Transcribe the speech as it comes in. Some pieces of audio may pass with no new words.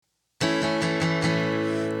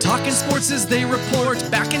Talking sports as they report,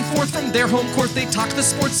 back and forth from their home court. They talk the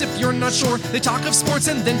sports if you're not sure. They talk of sports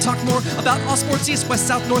and then talk more about all sports, east, west,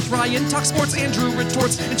 south, north. Ryan talks sports, Andrew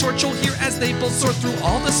retorts. In short, you'll hear as they both sort through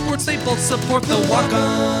all the sports they both support. The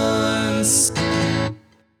Walk-Ons.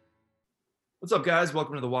 What's up, guys?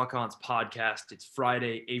 Welcome to the Walk-Ons podcast. It's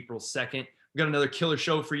Friday, April 2nd. We got another killer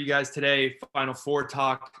show for you guys today. Final Four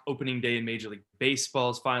talk, opening day in Major League Baseball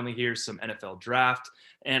is finally here, some NFL draft,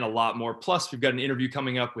 and a lot more. Plus, we've got an interview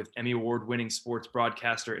coming up with Emmy Award winning sports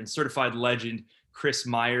broadcaster and certified legend Chris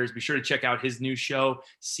Myers. Be sure to check out his new show,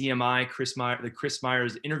 CMI, the Chris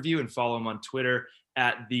Myers Interview, and follow him on Twitter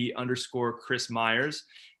at @Chris Myers.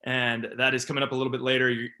 And that is coming up a little bit later.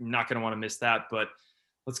 You're not going to want to miss that, but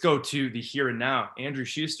let's go to the here and now. Andrew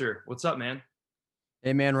Schuster, what's up, man?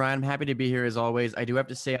 Hey, man, Ryan, I'm happy to be here as always. I do have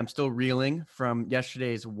to say I'm still reeling from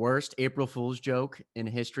yesterday's worst April Fool's joke in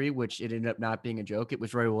history, which it ended up not being a joke. It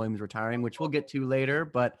was Roy Williams retiring, which we'll get to later.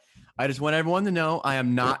 But I just want everyone to know I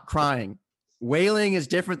am not crying. Wailing is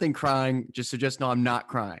different than crying, just know I'm not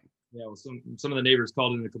crying. Yeah, well, some of the neighbors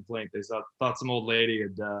called in a complaint. They thought some old lady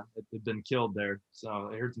had been killed there. So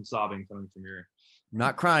I heard some sobbing coming from your... I'm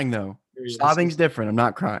not crying, though. Sobbing's different. I'm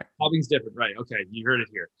not crying. Sobbing's different, right. Okay, you heard it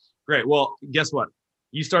here. Great. Well, guess what?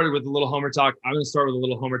 You started with a little homer talk. I'm going to start with a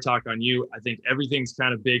little homer talk on you. I think everything's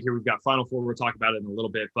kind of big here. We've got Final Four. We'll talk about it in a little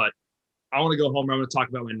bit, but I want to go homer. I'm going to talk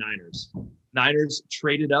about my Niners. Niners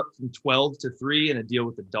traded up from 12 to 3 in a deal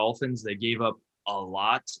with the Dolphins. They gave up a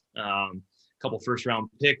lot, a couple first-round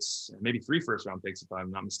picks, maybe 3 first-round picks, if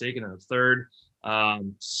I'm not mistaken, and a third.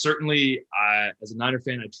 Certainly, as a Niner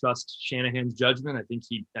fan, I trust Shanahan's judgment.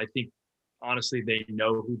 I think honestly, they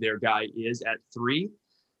know who their guy is at 3.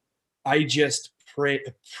 I just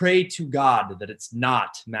pray to God that it's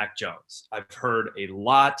not Mac Jones. I've heard a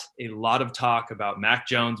lot of talk about Mac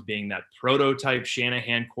Jones being that prototype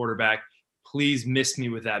Shanahan quarterback. Please miss me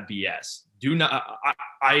with that BS. Do not.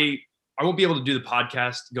 I won't be able to do the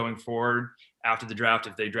podcast going forward after the draft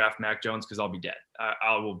if they draft Mac Jones because I'll be dead.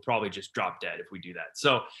 I will probably just drop dead if we do that.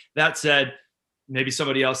 So that said, maybe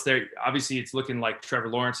somebody else there. Obviously, it's looking like Trevor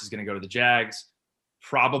Lawrence is going to go to the Jags.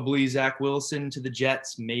 Probably Zach Wilson to the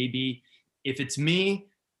Jets, maybe. If it's me,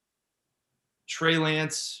 Trey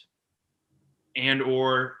Lance it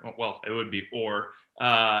would be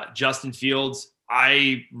Justin Fields.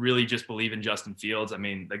 I really just believe in Justin Fields. I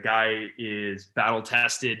mean, the guy is battle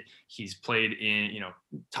tested. He's played in,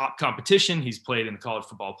 top competition. He's played in the college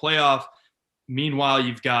football playoff. Meanwhile,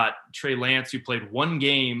 you've got Trey Lance, who played one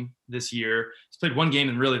game this year. He's played one game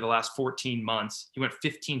in really the last 14 months. He went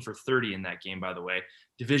 15 for 30 in that game, by the way.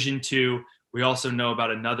 Division II. We also know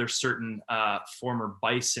about another certain former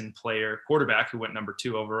Bison player, quarterback, who went number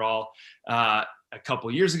 2 overall a couple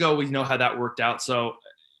years ago. We know how that worked out. So,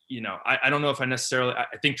 I don't know if I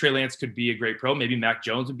think Trey Lance could be a great pro. Maybe Mac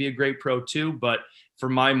Jones would be a great pro too. But for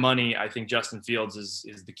my money, I think Justin Fields is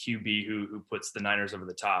the QB who puts the Niners over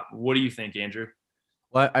the top. What do you think, Andrew?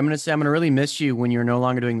 Well, I'm going to say I'm going to really miss you when you're no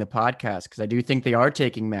longer doing the podcast because I do think they are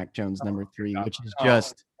taking Mac Jones number 3, which is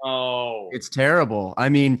just it's terrible. I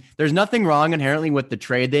mean, there's nothing wrong inherently with the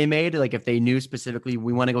trade they made. Like if they knew specifically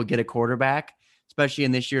we want to go get a quarterback, especially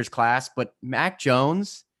in this year's class, but Mac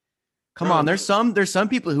Jones, come on, there's some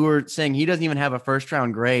people who are saying he doesn't even have a first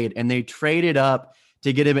round grade and they traded up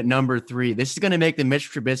to get him at number 3. This is going to make the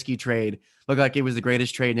Mitch Trubisky trade look like it was the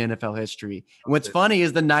greatest trade in NFL history. And what's funny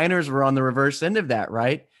is the Niners were on the reverse end of that,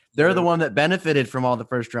 right? They're the one that benefited from all the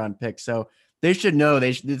first round picks. So they should know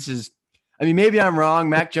maybe I'm wrong.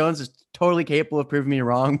 Mac Jones is totally capable of proving me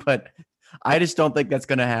wrong, but I just don't think that's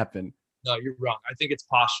going to happen. No, you're wrong. I think it's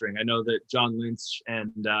posturing. I know that John Lynch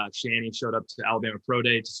and Shanny showed up to Alabama Pro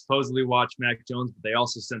Day to supposedly watch Mac Jones, but they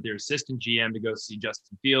also sent their assistant GM to go see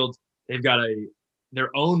Justin Fields. They've got their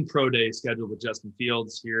own pro day scheduled with Justin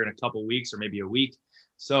Fields here in a couple weeks or maybe a week.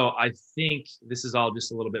 So I think this is all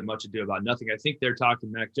just a little bit much ado about nothing. I think they're talking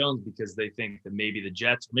Mac Jones because they think that maybe the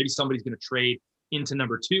Jets, maybe somebody's going to trade into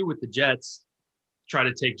number 2 with the Jets, try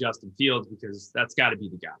to take Justin Fields because that's got to be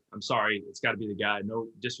the guy. I'm sorry. It's got to be the guy. No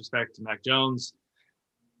disrespect to Mac Jones,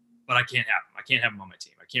 but I can't have him. I can't have him on my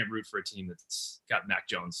team. I can't root for a team that's got Mac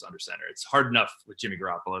Jones under center. It's hard enough with Jimmy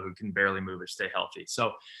Garoppolo, who can barely move or stay healthy.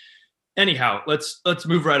 So anyhow, let's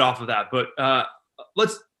move right off of that. But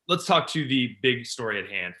let's talk to the big story at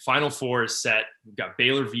hand. Final Four is set. We've got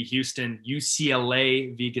Baylor v. Houston,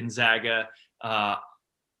 UCLA v. Gonzaga.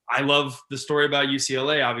 I love the story about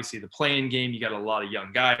UCLA. Obviously, the play-in game, you got a lot of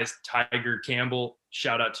young guys. Tiger Campbell,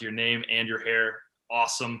 shout out to your name and your hair.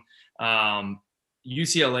 Awesome.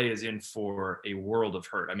 UCLA is in for a world of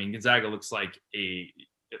hurt. I mean, Gonzaga looks like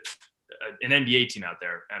an NBA team out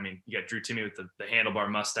there. I mean, you got Drew Timme with the handlebar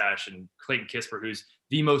mustache and Clayton Kisper, who's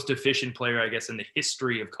the most efficient player, I guess, in the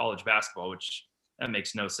history of college basketball, which that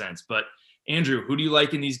makes no sense. But Andrew, who do you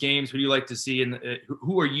like in these games? Who do you like to see?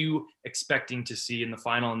 Who are you expecting to see in the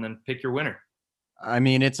final? And then pick your winner. I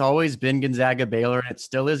mean, it's always been Gonzaga Baylor, and it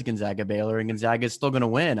still is Gonzaga Baylor, and Gonzaga is still going to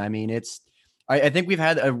win. I mean, I think we've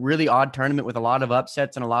had a really odd tournament with a lot of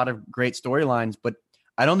upsets and a lot of great storylines, but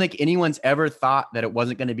I don't think anyone's ever thought that it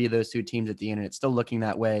wasn't going to be those two teams at the end, and it's still looking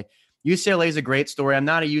that way. UCLA is a great story. I'm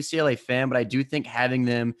not a UCLA fan, but I do think having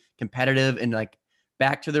them competitive and like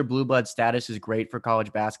back to their blue blood status is great for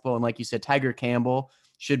college basketball. And like you said, Tiger Campbell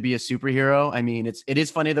should be a superhero. I mean, it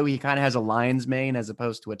is funny though, he kind of has a lion's mane as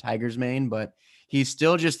opposed to a tiger's mane, but he's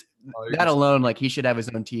still just that alone. Like he should have his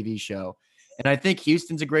own TV show. And I think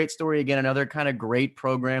Houston's a great story. Again, another kind of great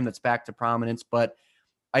program that's back to prominence. But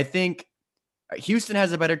I think Houston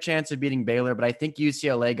has a better chance of beating Baylor, but I think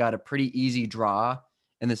UCLA got a pretty easy draw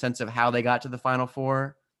in the sense of how they got to the Final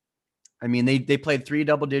Four. I mean, they played 3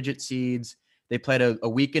 double-digit seeds. They played a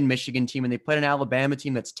weakened Michigan team, and they played an Alabama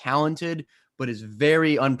team that's talented, but is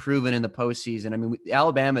very unproven in the postseason. I mean,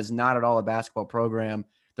 Alabama is not at all a basketball program.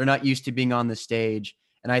 They're not used to being on the stage.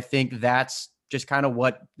 And I think that's just kind of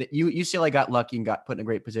what UCLA got lucky and got put in a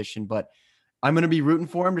great position. But I'm going to be rooting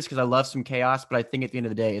for them just because I love some chaos. But I think at the end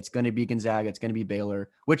of the day, it's going to be Gonzaga. It's going to be Baylor,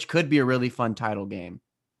 which could be a really fun title game.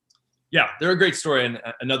 Yeah, they're a great story. And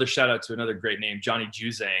another shout out to another great name, Johnny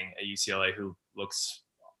Juzang at UCLA, who looks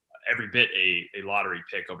every bit a lottery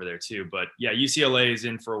pick over there too. But yeah, UCLA is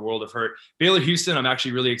in for a world of hurt. Baylor Houston, I'm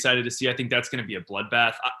actually really excited to see. I think that's going to be a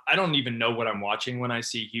bloodbath. I don't even know what I'm watching when I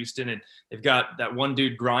see Houston, and they've got that one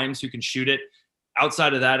dude Grimes who can shoot it.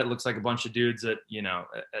 Outside of that, it looks like a bunch of dudes at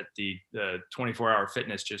the 24-hour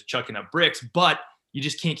fitness just chucking up bricks, but you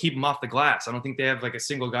just can't keep them off the glass. I don't think they have like a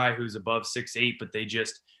single guy who's above 6'8", but they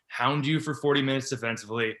just hound you for 40 minutes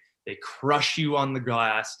defensively. They crush you on the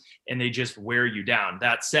glass, and they just wear you down.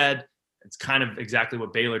 That said, it's kind of exactly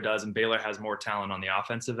what Baylor does, and Baylor has more talent on the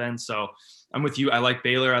offensive end. So I'm with you. I like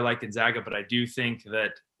Baylor. I like Gonzaga, but I do think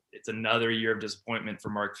that it's another year of disappointment for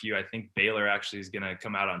Mark Few. I think Baylor actually is going to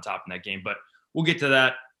come out on top in that game, but we'll get to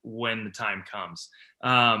that when the time comes.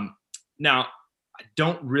 Now, I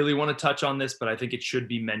don't really want to touch on this, but I think it should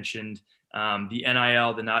be mentioned. The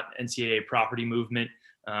NIL, the not NCAA property movement.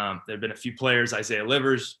 There have been a few players, Isaiah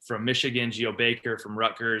Livers from Michigan, Geo Baker from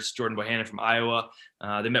Rutgers, Jordan Bohannon from Iowa.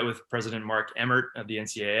 They met with President Mark Emmert of the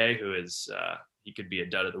NCAA, who is he could be a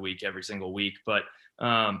dud of the week every single week. But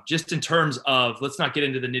just in terms of, let's not get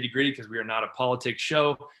into the nitty gritty because we are not a politics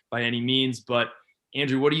show by any means. But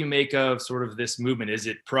Andrew, what do you make of sort of this movement? Is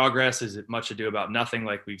it progress? Is it much ado about nothing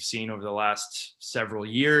like we've seen over the last several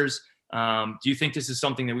years? Do you think this is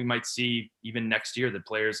something that we might see even next year, that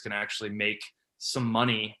players can actually make some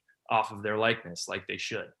money off of their likeness like they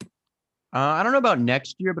should? I don't know about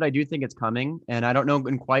next year, but I do think it's coming, and I don't know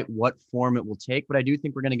in quite what form it will take, but I do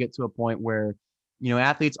think we're going to get to a point where,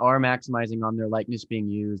 athletes are maximizing on their likeness being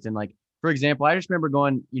used. And like, for example, I just remember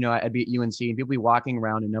going, I'd be at UNC and people be walking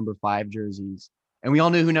around in number 5 jerseys, and we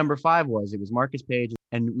all knew who number 5 was. It was Marcus Page,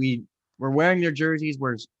 and we were wearing their jerseys,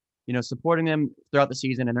 we're, supporting them throughout the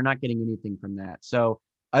season, and they're not getting anything from that. So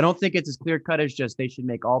I don't think it's as clear cut as just they should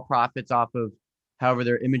make all profits off of however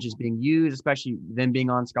their image is being used, especially them being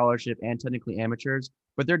on scholarship and technically amateurs.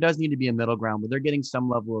 But there does need to be a middle ground where they're getting some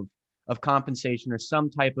level of compensation or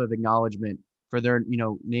some type of acknowledgement for their,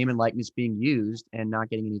 name and likeness being used and not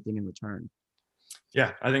getting anything in return.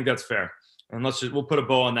 Yeah, I think that's fair. And we'll put a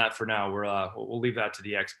bow on that for now. We'll leave that to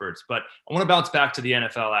the experts. But I want to bounce back to the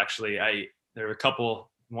NFL. Actually, there are a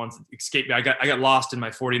couple ones that escaped me. I got lost in my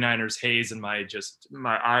 49ers haze and my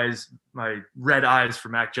red eyes for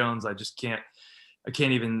Mac Jones. I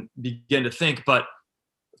can't even begin to think. But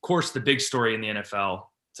of course, the big story in the NFL,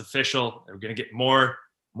 it's official. We're going to get more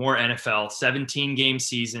NFL, 17-game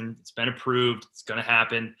season. It's been approved. It's going to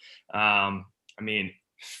happen. I mean,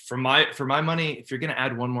 for my money, if you're going to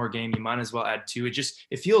add one more game, you might as well add 2.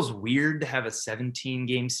 It feels weird to have a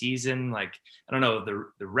 17-game season. Like, I don't know,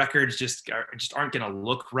 the records just aren't going to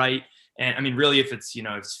look right. And I mean, really, if it's,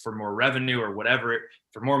 it's for more revenue or whatever,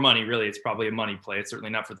 for more money, really, it's probably a money play. It's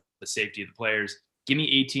certainly not for the safety of the players. Give me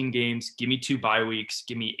 18 games, give me 2 bye weeks,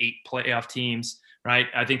 give me 8 playoff teams, right?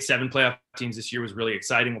 I think 7 playoff teams this year was really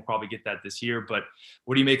exciting. We'll probably get that this year, but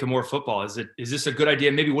what do you make of more football? Is this a good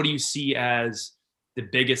idea? Maybe what do you see as the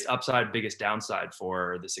biggest upside, biggest downside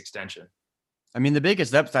for this extension? I mean, the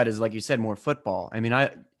biggest upside is, like you said, more football. I mean,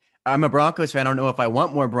 I'm a Broncos fan. I don't know if I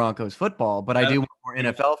want more Broncos football, but I do want more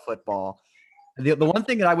NFL football. The one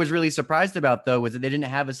thing that I was really surprised about, though, was that they didn't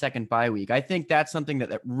have a second bye week. I think that's something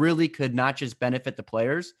that really could not just benefit the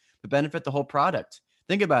players, but benefit the whole product.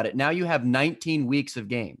 Think about it. Now you have 19 weeks of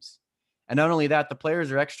games. And not only that, the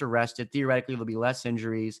players are extra rested. Theoretically, there'll be less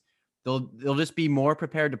injuries. They'll just be more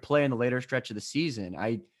prepared to play in the later stretch of the season.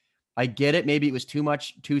 I get it. Maybe it was too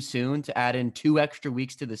much too soon to add in 2 extra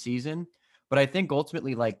weeks to the season. But I think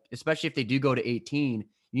ultimately, like, especially if they do go to 18,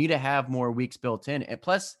 you need to have more weeks built in. And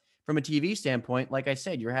plus, from a TV standpoint, like I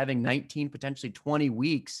said, you're having 19, potentially 20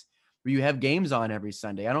 weeks where you have games on every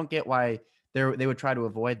Sunday. I don't get why they would try to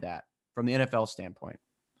avoid that from the NFL standpoint.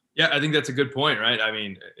 Yeah, I think that's a good point, right? I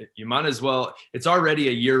mean, you might as well. It's already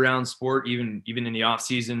a year-round sport, even in the off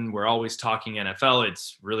season. We're always talking NFL.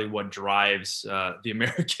 It's really what drives the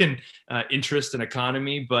American interest and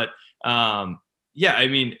economy. But yeah, I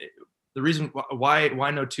mean, the reason why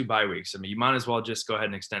no 2 bye weeks? I mean, you might as well just go ahead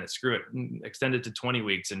and extend it. Screw it, extend it to 20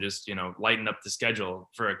 weeks and just lighten up the schedule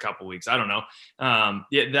for a couple weeks. I don't know.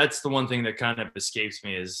 Yeah, that's the one thing that kind of escapes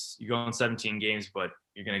me is you go on 17 games, but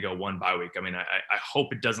you're going to go 1 bye week. I mean, I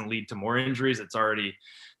hope it doesn't lead to more injuries. It's already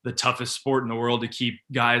the toughest sport in the world to keep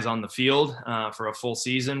guys on the field for a full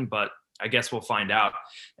season, but I guess we'll find out.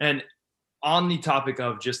 And on the topic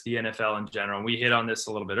of just the NFL in general, we hit on this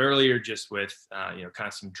a little bit earlier, just with kind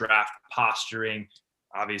of some draft posturing.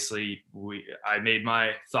 Obviously, I made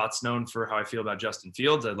my thoughts known for how I feel about Justin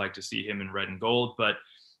Fields. I'd like to see him in red and gold, but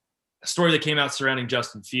a story that came out surrounding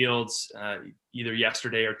Justin Fields either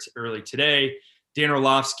yesterday or early today. Dan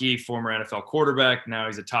Orlovsky, former NFL quarterback, now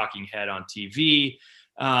he's a talking head on TV.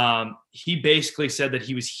 He basically said that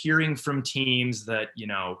he was hearing from teams that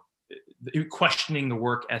questioning the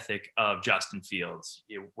work ethic of Justin Fields,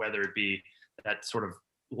 whether it be that sort of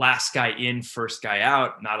last guy in, first guy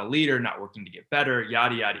out, not a leader, not working to get better,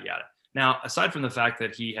 yada, yada, yada. Now, aside from the fact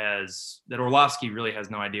that that Orlovsky really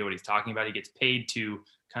has no idea what he's talking about, he gets paid to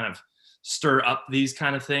kind of stir up these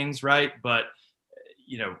kind of things, right? But,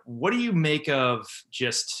 what do you make of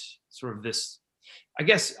just sort of this, I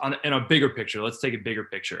guess, in a bigger picture? Let's take a bigger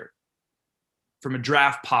picture. From a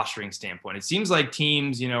draft posturing standpoint, it seems like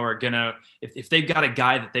teams, are going to, if they've got a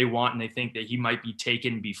guy that they want and they think that he might be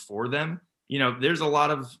taken before them, there's a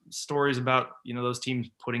lot of stories about, those teams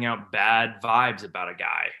putting out bad vibes about a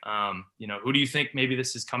guy. Who do you think maybe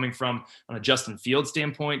this is coming from on a Justin Fields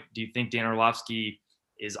standpoint? Do you think Dan Orlovsky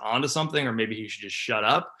is onto something, or maybe he should just shut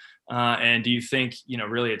up? And do you think,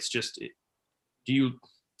 really it's just,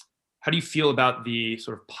 how do you feel about the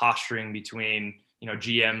sort of posturing between,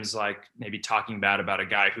 GMs like maybe talking bad about a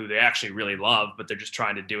guy who they actually really love, but they're just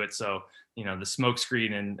trying to do it so, the smoke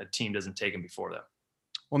screen and a team doesn't take him before them?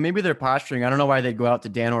 Well, maybe they're posturing. I don't know why they'd go out to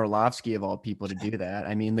Dan Orlovsky of all people to do that.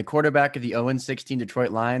 I mean, the quarterback of the 0-16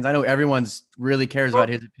 Detroit Lions, I know everyone's really cares about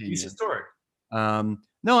his opinion. He's historic.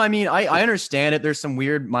 No, I mean, I understand it. There's some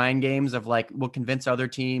weird mind games of like, we'll convince other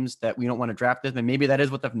teams that we don't want to draft them. And maybe that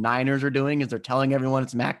is what the Niners are doing, is they're telling everyone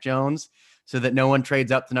it's Mac Jones so that no one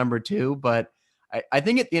trades up to number 2. But I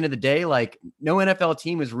think at the end of the day, like, no NFL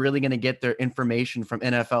team is really going to get their information from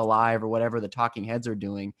NFL Live or whatever the talking heads are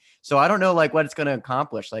doing. So I don't know like what it's going to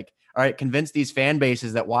accomplish. Like, all right, convince these fan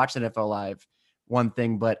bases that watch NFL Live, one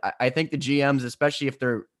thing, but I think the GMs, especially if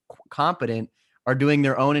they're competent, are doing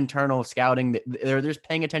their own internal scouting. They're just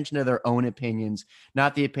paying attention to their own opinions,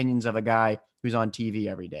 not the opinions of a guy who's on TV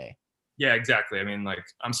every day. Yeah, exactly. I mean, like,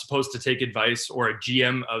 I'm supposed to take advice, or a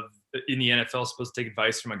GM in the NFL is supposed to take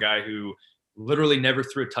advice from a guy who literally never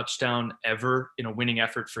threw a touchdown ever in a winning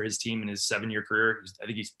effort for his team in his 7-year career. I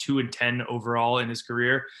think he's 2-10 overall in his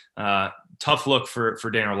career. Tough look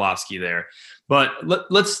for Dan Orlovsky there. But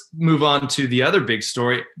let's move on to the other big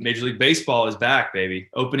story. Major League Baseball is back, baby.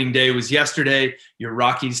 Opening day was yesterday. Your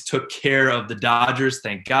Rockies took care of the Dodgers,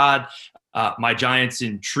 thank God. My Giants,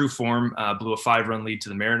 in true form, blew a 5-run lead to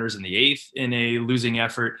the Mariners in the 8th in a losing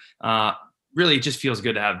effort. Really, it just feels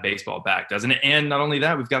good to have baseball back, doesn't it? And not only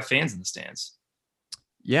that, we've got fans in the stands.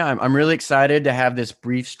 Yeah, I'm really excited to have this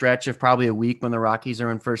brief stretch of probably a week when the Rockies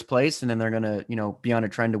are in first place, and then they're going to, be on a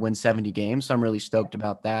trend to win 70 games. So I'm really stoked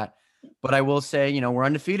about that. But I will say, we're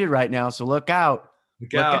undefeated right now, so look out.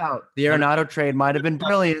 Look out. The Arenado trade might have been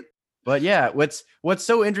brilliant. But yeah, what's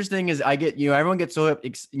so interesting is I get, everyone gets so,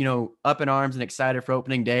 up in arms and excited for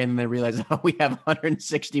opening day, and then they realize, we have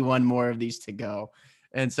 161 more of these to go.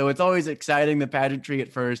 And so it's always exciting, the pageantry at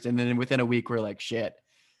first. And then within a week, we're like, shit,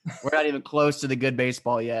 we're not even close to the good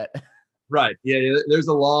baseball yet. Right. Yeah. There's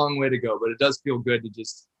a long way to go, but it does feel good to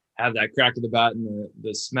just have that crack of the bat and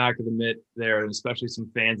the smack of the mitt there, and especially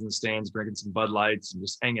some fans in the stands drinking some Bud Lights and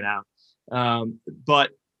just hanging out. But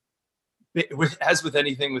as with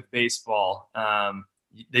anything with baseball,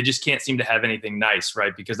 they just can't seem to have anything nice,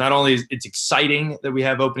 right? Because not only is it's exciting that we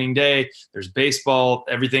have opening day, there's baseball,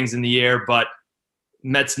 everything's in the air, but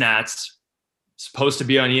Mets Nats supposed to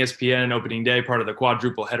be on ESPN opening day, part of the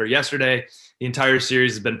quadruple header yesterday. The entire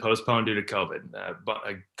series has been postponed due to COVID,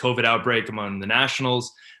 a COVID outbreak among the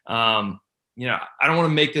Nationals. I don't want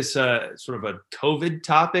to make this sort of a COVID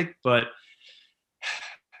topic, but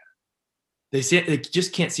they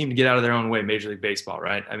just can't seem to get out of their own way, Major League Baseball,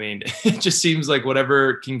 right? I mean, it just seems like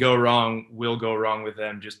whatever can go wrong will go wrong with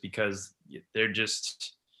them, just because I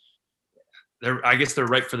guess they're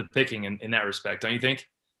ripe for the picking in that respect, don't you think?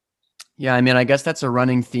 Yeah, I mean, I guess that's a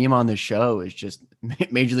running theme on the show is just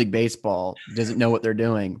Major League Baseball doesn't know what they're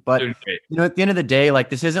doing. But, at the end of the day, like,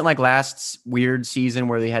 this isn't like last weird season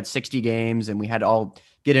where they had 60 games and we had to all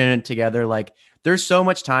get in it together. Like, there's so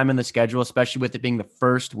much time in the schedule, especially with it being the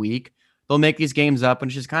first week. They'll make these games up, and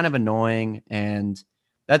it's just kind of annoying. And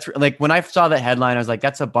that's like, when I saw that headline, I was like,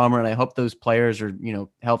 that's a bummer. And I hope those players are,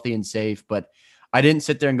 healthy and safe. But I didn't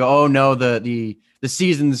sit there and go, oh no, the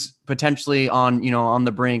season's potentially on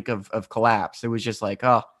the brink of collapse. It was just like,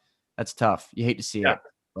 oh, that's tough. You hate to see it.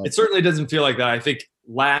 But it certainly doesn't feel like that. I think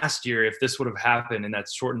last year, if this would have happened in that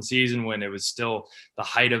shortened season when it was still the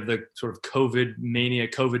height of the sort of COVID mania,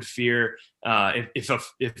 COVID fear,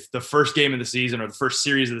 if the first game of the season or the first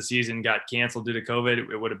series of the season got canceled due to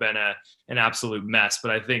COVID, it would have been an absolute mess.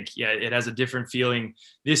 But I think, it has a different feeling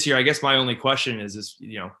this year. I guess my only question is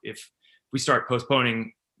if we start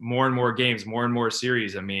postponing more and more games, more and more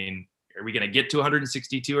series, I mean, are we going to get to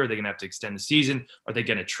 162? Are they going to have to extend the season? Are they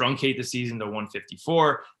going to truncate the season to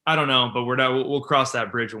 154? I don't know, but we'll cross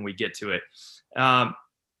that bridge when we get to it.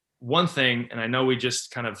 One thing, and I know we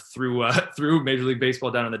just kind of threw Major League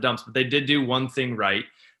Baseball down in the dumps, but they did do one thing right.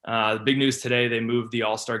 The big news today, they moved the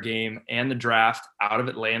All-Star Game and the draft out of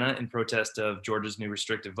Atlanta in protest of Georgia's new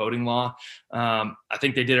restrictive voting law. I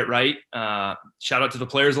think they did it right. Shout out to the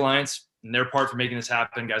Players Alliance and their part for making this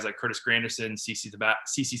happen. Guys like Curtis Granderson, CC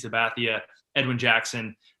Sabathia, Edwin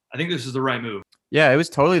Jackson. I think this is the right move. Yeah, it was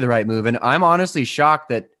totally the right move. And I'm honestly shocked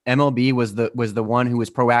that MLB was the one who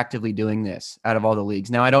was proactively doing this out of all the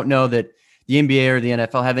leagues. Now, I don't know that the NBA or the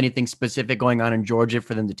NFL have anything specific going on in Georgia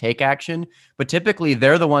for them to take action, but typically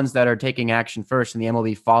they're the ones that are taking action first, and the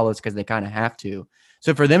MLB follows because they kind of have to.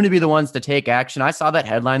 So for them to be the ones to take action, I saw that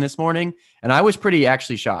headline this morning, and I was pretty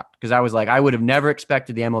actually shocked because I was like, I would have never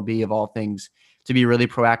expected the MLB of all things to be really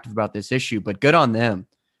proactive about this issue, but good on them.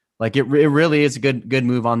 Like it really is a good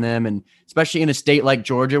move on them. And especially in a state like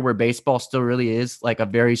Georgia, where baseball still really is like a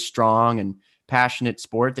very strong and passionate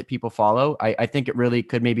sport that people follow. I think it really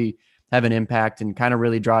could maybe have an impact and kind of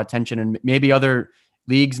really draw attention, and maybe other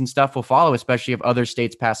leagues and stuff will follow, especially if other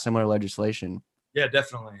states pass similar legislation. Yeah,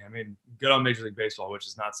 definitely. I mean, good on Major League Baseball, which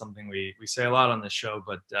is not something we say a lot on this show,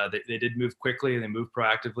 but they did move quickly and they moved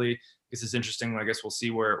proactively. This is interesting. I guess we'll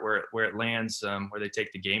see where it lands, where they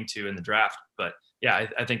take the game to in the draft. But yeah,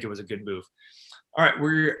 I think it was a good move. All right,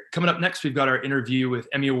 we're coming up next. We've got our interview with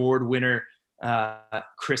Emmy Award winner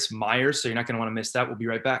Chris Myers. So you're not going to want to miss that. We'll be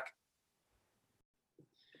right back.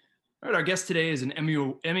 All right, our guest today is an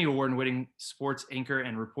Emmy Award-winning sports anchor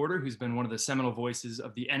and reporter who's been one of the seminal voices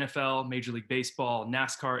of the NFL, Major League Baseball,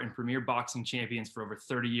 NASCAR, and premier boxing champions for over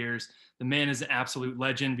 30 years. The man is an absolute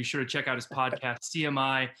legend. Be sure to check out his podcast,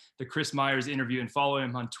 CMI, The Chris Myers Interview, and follow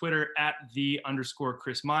him on Twitter at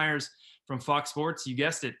 @the_Chris Myers. From Fox Sports, you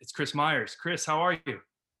guessed it, it's Chris Myers. Chris, how are you?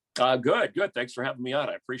 Good. Thanks for having me on.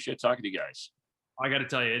 I appreciate talking to you guys. I got to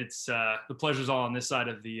tell you, it's the pleasure's all on this side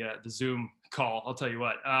of the Zoom call. I'll tell you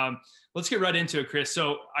what. Let's get right into it, Chris.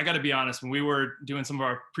 So I got to be honest, when we were doing some of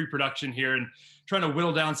our pre-production here and trying to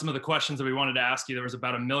whittle down some of the questions that we wanted to ask you, there was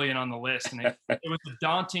about 1 million on the list, and it was a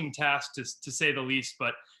daunting task to say the least.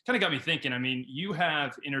 But kind of got me thinking. I mean, you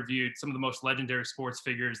have interviewed some of the most legendary sports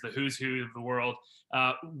figures, the who's who of the world.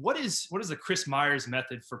 What is the Chris Myers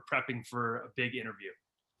method for prepping for a big interview?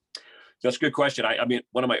 That's a good question. I mean,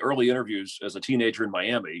 one of my early interviews as a teenager in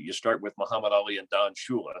Miami, you start with Muhammad Ali and Don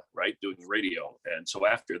Shula, right, doing radio, and so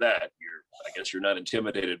after that, I guess you're not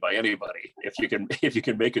intimidated by anybody if you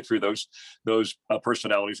can make it through those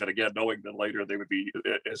personalities, and again, knowing that later they would be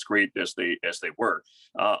as great as they were.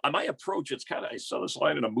 My approach, it's kind of, I saw this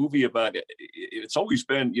line in a movie about it. It's always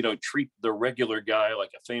been, treat the regular guy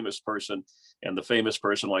like a famous person, and the famous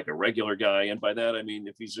person like a regular guy, and by that I mean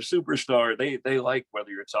if he's a superstar, they like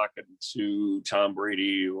whether you're talking to Tom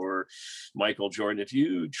Brady or Michael Jordan. If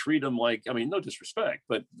you treat them like, I mean, no disrespect,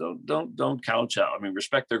 but don't couch out. I mean,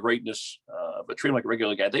 respect their greatness, but treat them like a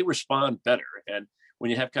regular guy. They respond better. And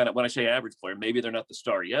when you have when I say average player, maybe they're not the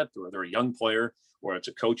star yet, or they're a young player, or it's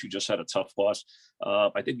a coach who just had a tough loss,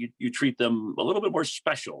 I think you treat them a little bit more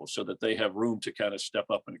special so that they have room to kind of step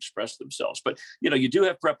up and express themselves. But, you do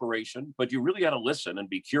have preparation, but you really got to listen and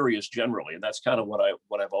be curious generally. And that's kind of what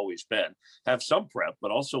I've always been. Have some prep,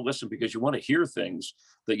 but also listen, because you want to hear things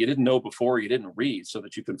that you didn't know before, you didn't read, so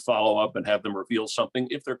that you can follow up and have them reveal something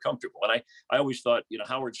if they're comfortable. And I always thought,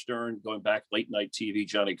 Howard Stern, going back late night TV,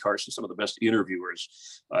 Johnny Carson, some of the best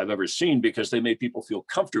interviewers I've ever seen, because they made people feel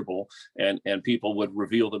comfortable, and people would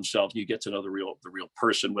reveal themselves. You get to know the real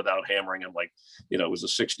person without hammering them like, it was a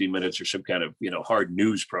 60 Minutes or some kind of, hard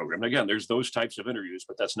news program. And again, there's those types of interviews,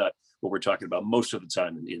 but that's not what we're talking about most of the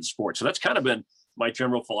time in sports. So that's kind of been my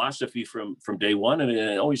general philosophy from day one, and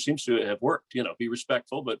it always seems to have worked. Be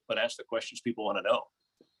respectful, but ask the questions people want to know.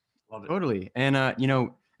 Love it. Totally. And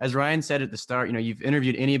as Ryan said at the start, you've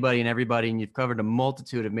interviewed anybody and everybody, and you've covered a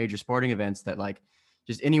multitude of major sporting events that, like,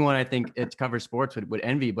 just anyone I think it covers sports would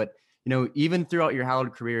envy. But even throughout your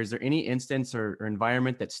Howard career, is there any instance or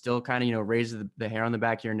environment that still kind of raises the hair on the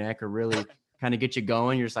back of your neck, or really kind of get you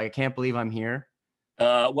going? You're just like, I can't believe I'm here.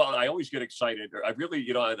 Well, I always get excited. I really,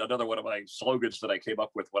 another one of my slogans that I came up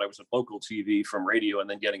with when I was at local TV from radio and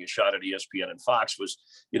then getting a shot at ESPN and Fox was,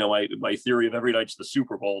 my theory of every night's the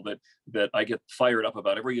Super Bowl, that I get fired up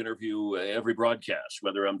about every interview, every broadcast,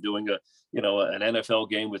 whether I'm doing an NFL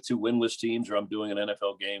game with two winless teams, or I'm doing an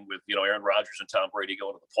NFL game with, Aaron Rodgers and Tom Brady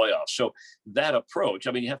going to the playoffs. So that approach,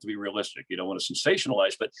 you have to be realistic. You don't want to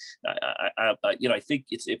sensationalize, but I think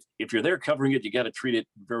if you're there covering it, you got to treat it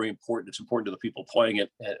very important. It's important to the people playing it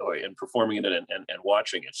and performing in it and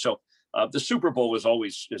watching it. So the Super Bowl is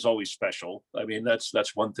always special.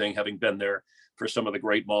 That's one thing, having been there for some of the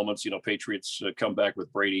great moments. Patriots come back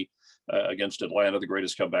with Brady against Atlanta, the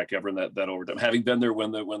greatest comeback ever in that overtime. Having been there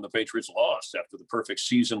when the Patriots lost after the perfect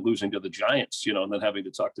season, losing to the Giants, and then having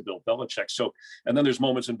to talk to Bill Belichick. So, and then there's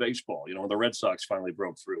moments in baseball, when the Red Sox finally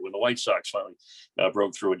broke through, when the White Sox finally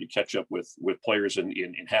broke through, and you catch up with players in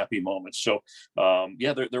happy moments. So,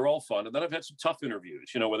 they're all fun. And then I've had some tough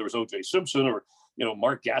interviews, whether it was O.J. Simpson or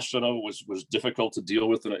Mark Gastineau was difficult to deal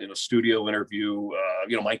with in a studio interview.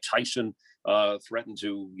 Mike Tyson threatened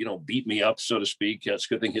to, beat me up, so to speak. It's a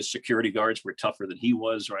good thing his security guards were tougher than he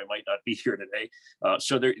was, or I might not be here today.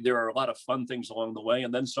 So there are a lot of fun things along the way,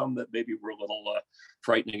 and then some that maybe were a little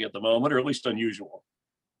frightening at the moment, or at least unusual.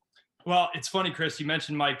 Well, it's funny, Chris, you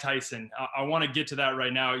mentioned Mike Tyson. I want to get to that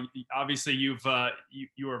right now. Obviously, you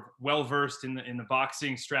are well-versed in the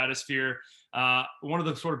boxing stratosphere. One of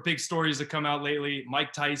the sort of big stories that come out lately,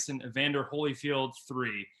 Mike Tyson, Evander Holyfield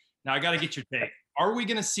 3. Now, I got to get your take. Are we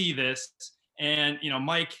going to see this? And,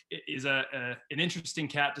 Mike is an interesting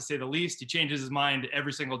cat, to say the least. He changes his mind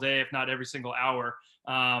every single day, if not every single hour.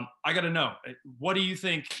 I got to know, what do you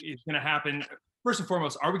think is going to happen? First and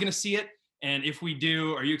foremost, are we going to see it? And if we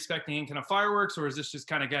do, are you expecting any kind of fireworks, or is this just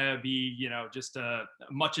kind of going to be, just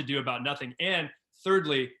much ado about nothing? And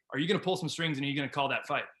thirdly, are you going to pull some strings, and are you going to call that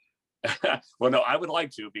fight? Well, no, I would like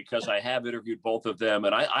to, because I have interviewed both of them.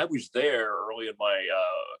 And I was there early in my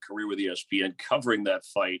career with ESPN covering that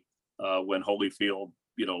fight when Holyfield,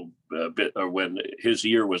 when his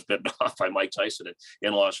ear was bitten off by Mike Tyson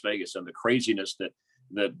in Las Vegas, and the craziness that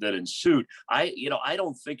ensued. I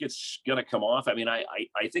don't think it's going to come off.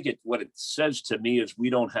 I think what it says to me is we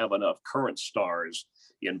don't have enough current stars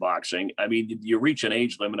in boxing. You reach an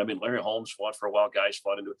age limit. Larry Holmes fought for a while, guys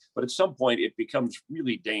fought into it, but at some point it becomes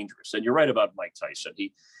really dangerous. And you're right about Mike Tyson.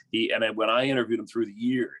 When I interviewed him through the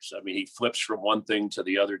years, he flips from one thing to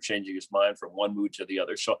the other, changing his mind from one mood to the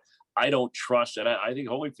other. So I don't trust, and I think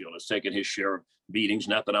Holyfield has taken his share of beatings.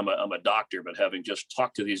 Not that I'm a doctor, but having just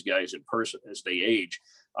talked to these guys in person as they age,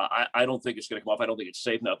 I don't think it's going to come off. I don't think it's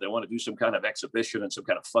safe. Now, if they want to do some kind of exhibition and some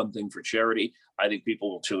kind of fun thing for charity, I think people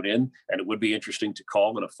will tune in, and it would be interesting to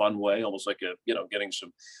call in a fun way, almost like getting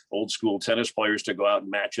some old school tennis players to go out and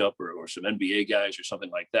match up, or some NBA guys or something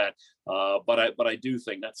like that. But I do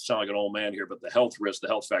think, not to sound like an old man here, but the health risk, the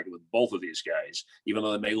health factor with both of these guys, even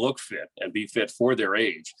though they may look fit and be fit for their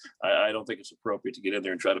age, I don't think it's appropriate to get in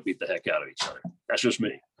there and try to beat the heck out of each other. That's just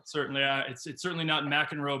me. Certainly, it's certainly not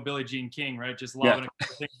McEnroe, Billie Jean King, right? Just lobbing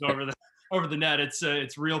things over the net.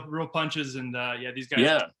 It's real punches, and these guys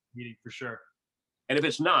are meeting for sure. And if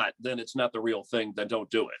it's not, then it's not the real thing. Then don't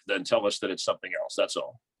do it. Then tell us that it's something else. That's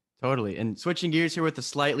all. Totally. And switching gears here with a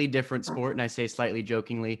slightly different sport, and I say slightly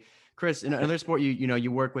jokingly, Chris, in another sport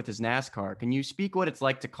you work with is NASCAR. Can you speak what it's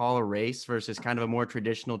like to call a race versus kind of a more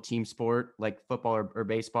traditional team sport like football or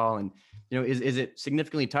baseball? And is it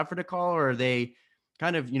significantly tougher to call, or are they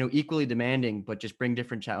kind of equally demanding but just bring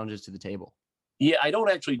different challenges to the table? Yeah, I don't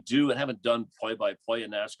actually do and haven't done play-by-play in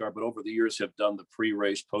NASCAR, but over the years have done the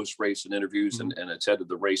pre-race, post-race and interviews and attended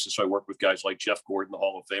the races. So I work with guys like Jeff Gordon, the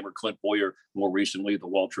Hall of Famer, Clint Boyer, more recently, the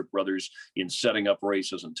Waltrip brothers, in setting up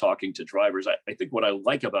races and talking to drivers. I think what I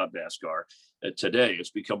like about NASCAR today, it's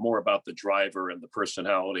become more about the driver and the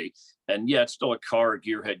personality. And yeah, it's still a car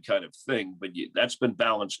gearhead kind of thing, but that's been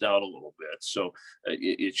balanced out a little bit. So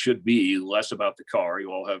it should be less about the car.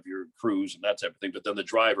 You all have your crews and that type of thing, but then the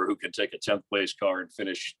driver who can take a 10th place car and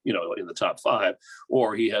finish, in the top 5,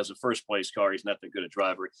 or he has a first place car. He's not that good a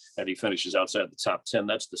driver and he finishes outside the top 10.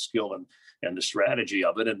 That's the skill and the strategy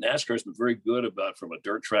of it. And NASCAR has been very good about, from a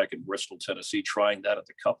dirt track in Bristol, Tennessee, trying that at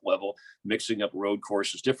the cup level, mixing up road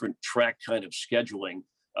courses, different track kind of scheduling.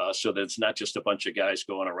 So that it's not just a bunch of guys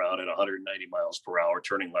going around at 190 miles per hour,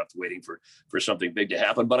 turning left, waiting for something big to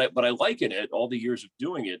happen. But I liken it, all the years of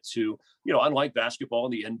doing it, to, unlike basketball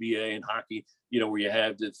and the NBA and hockey, where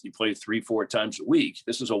you play 3-4 times a week.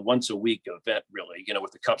 This is a once a week event, really,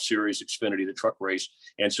 with the Cup Series, Xfinity, the truck race.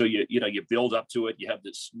 And so, you build up to it. You have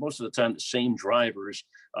this, most of the time, the same drivers.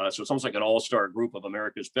 So it's almost like an all-star group of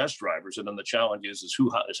America's best drivers. And then the challenge is who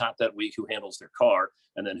is hot that week, who handles their car,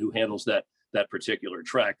 and then who handles that particular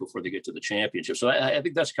track before they get to the championship. So I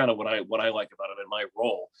think that's kind of what I like about it in my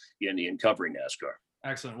role in covering NASCAR.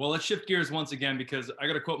 Excellent. Well, let's shift gears once again, because I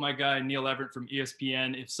got to quote my guy, Neil Everett from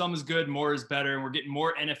ESPN. If some is good, more is better. And we're getting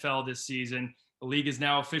more NFL this season. The league is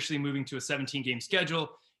now officially moving to a 17-game schedule.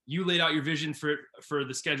 You laid out your vision for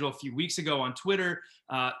the schedule a few weeks ago on Twitter.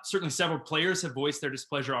 Certainly several players have voiced their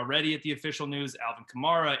displeasure already at the official news. Alvin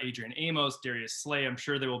Kamara, Adrian Amos, Darius Slay. I'm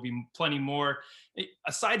sure there will be plenty more.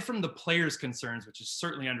 Aside from the players' concerns, which is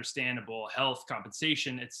certainly understandable, health,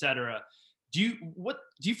 compensation, etc., do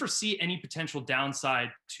you foresee any potential downside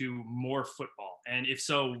to more football? And if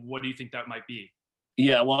so, what do you think that might be?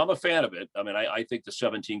 Yeah, well, I'm a fan of it. I mean, I think the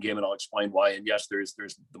 17 game, and I'll explain why. And yes, there's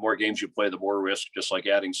the more games you play, the more risk. Just like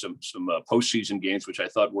adding some postseason games, which I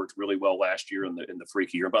thought worked really well last year in the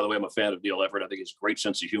freaky year. And by the way, I'm a fan of Neil Everett. I think he's a great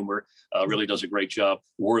sense of humor. Really does a great job.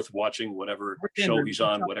 Worth watching whatever show he's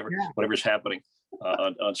on, whatever's happening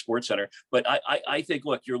on SportsCenter. But I think,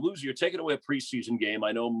 look, you're taking away a preseason game.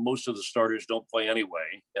 I know most of the starters don't play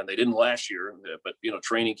anyway, and they didn't last year. But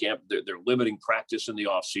training camp, they're limiting practice in the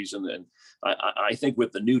off season, and I think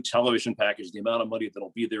with the new television package, the amount of money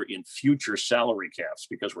that'll be there in future salary caps,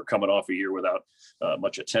 because we're coming off a year without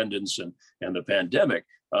much attendance and the pandemic.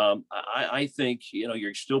 I think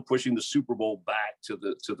you're still pushing the Super Bowl back to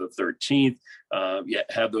the 13th. Yet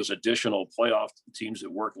have those additional playoff teams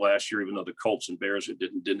that worked last year, even though the Colts and Bears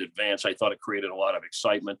didn't advance. I thought it created a lot of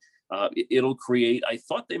excitement. It'll create. I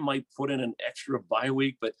thought they might put in an extra bye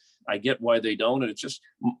week, but I get why they don't. And it's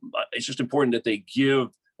just important that they give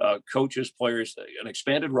coaches, players, an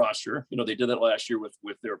expanded roster. They did that last year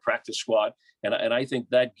with their practice squad, and I think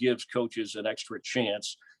that gives coaches an extra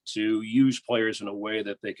chance to use players in a way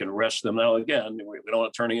that they can rest them. Now, again, we don't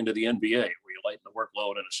want to turn it into the NBA where you lighten the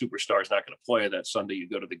workload and a superstar is not going to play that Sunday you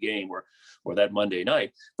go to the game or that Monday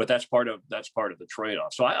night. But that's part of the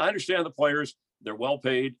trade-off. So I understand the players. They're well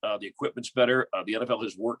paid. The equipment's better. The NFL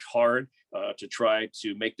has worked hard to try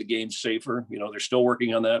to make the game safer. They're still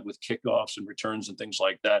working on that with kickoffs and returns and things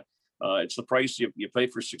like that. It's the price you pay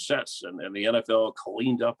for success, and the NFL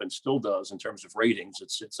cleaned up and still does in terms of ratings.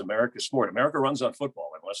 It's America's sport. America runs on football,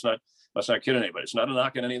 and let's not kid anybody. It's not a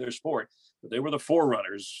knock on any other sport, but they were the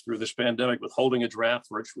forerunners through this pandemic with holding a draft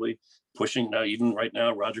virtually, pushing. Now, even right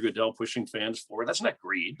now, Roger Goodell pushing fans forward. That's not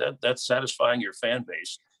greed. That's satisfying your fan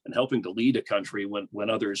base and helping to lead a country when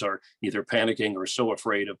others are either panicking or so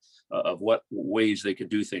afraid of what ways they can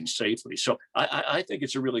do things safely. So I think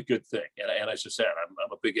it's a really good thing. And as I said,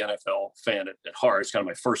 I'm a big NFL fan at heart. It's kind of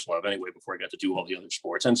my first love anyway, before I got to do all the other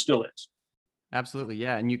sports, and still is. Absolutely.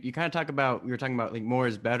 Yeah. And you kind of we were talking about like more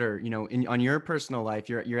is better, on your personal life,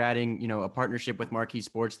 you're adding, a partnership with Marquee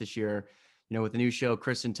Sports this year, with the new show,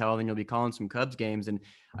 Chris and Tell, and you'll be calling some Cubs games. And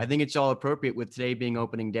I think it's all appropriate with today being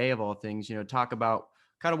opening day of all things, talk about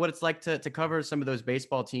kind of what it's like to cover some of those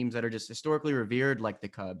baseball teams that are just historically revered, like the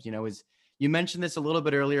Cubs. You mentioned this a little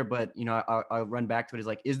bit earlier, but I'll run back to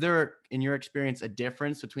it. Is there, in your experience, a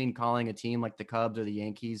difference between calling a team like the Cubs or the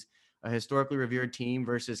Yankees a historically revered team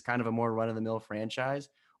versus kind of a more run-of-the-mill franchise,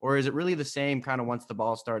 or is it really the same kind of once the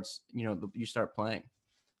ball starts, you start playing?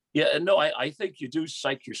 Yeah, no, I think you do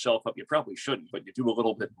psych yourself up. You probably shouldn't, but you do a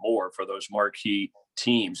little bit more for those marquee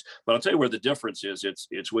teams. But I'll tell you where the difference is.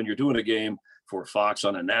 It's when you're doing a game for Fox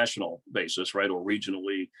on a national basis, right, or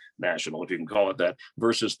regionally national, if you can call it that,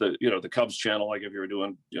 versus the Cubs channel. Like if you're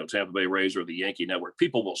doing Tampa Bay Rays or the Yankee Network,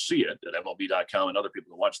 people will see it at MLB.com and other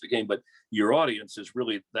people will watch the game, but your audience is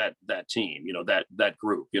really that team, that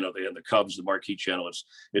group. And the Cubs, the marquee channel,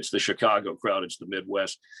 it's the Chicago crowd, it's the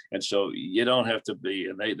Midwest, and so you don't have to be,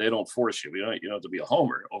 and they don't force you. You don't have to be a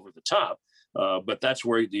homer over the top. But that's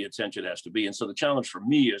where the attention has to be. And so the challenge for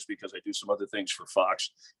me is, because I do some other things for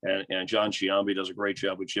Fox, and John Chiambi does a great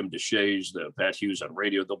job with Jim DeShays, the Pat Hughes on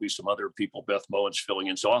radio. There'll be some other people, Beth Moen's filling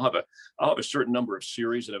in. So I'll have a certain number of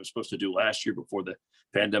series that I was supposed to do last year before the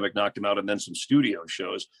pandemic knocked them out, and then some studio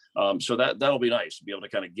shows. So that'll be nice to be able to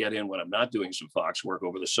kind of get in when I'm not doing some Fox work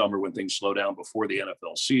over the summer, when things slow down before the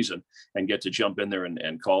NFL season, and get to jump in there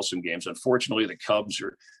and call some games. Unfortunately, the Cubs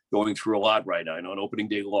are going through a lot right now. I know an opening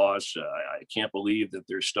day loss. I can't believe that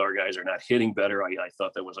their star guys are not hitting better. I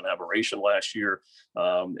thought that was an aberration last year.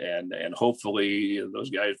 And hopefully those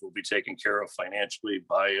guys will be taken care of financially.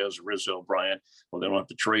 Baez, Rizzo, Bryant. Well, they don't have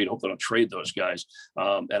to trade. Hope they don't trade those guys.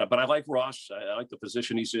 But I like Ross. I like the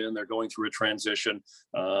position he's in. They're going through a transition.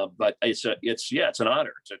 But it's an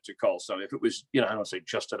honor to call some. If it was, I don't say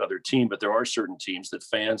just another team, but there are certain teams that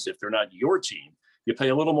fans, if they're not your team, you pay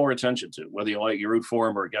a little more attention to, whether you root for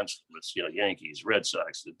them or against them. It's Yankees, Red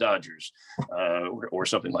Sox, the Dodgers, or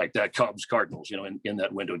something like that. Cubs, Cardinals, in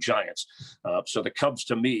that window, Giants. So the Cubs,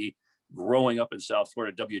 to me, growing up in South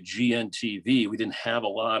Florida, WGN TV, we didn't have a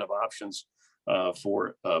lot of options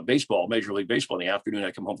for baseball, Major League Baseball. In the afternoon,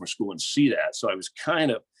 I come home from school and see that. So I was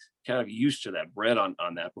kind of used to that, bred on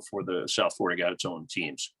that before the South Florida got its own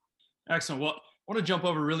teams. Excellent. Well, I want to jump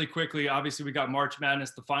over really quickly. Obviously, we got March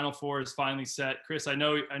Madness. The Final Four is finally set. Chris, I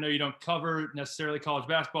know you don't cover necessarily college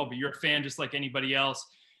basketball, but you're a fan just like anybody else.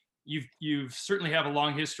 You've certainly have a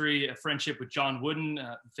long history, a friendship with John Wooden,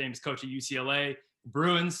 famous coach at UCLA.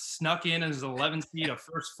 Bruins snuck in as an 11 seed, a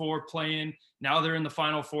first four play-in. Now they're in the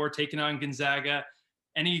Final Four, taking on Gonzaga.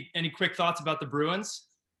 Any quick thoughts about the Bruins?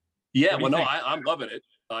 Yeah, well, no, I'm loving it.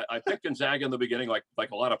 I picked Gonzaga in the beginning, like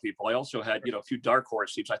a lot of people. I also had, a few dark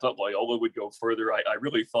horse teams. I thought Loyola would go further. I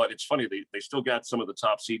really thought, it's funny, they still got some of the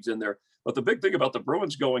top seeds in there. But the big thing about the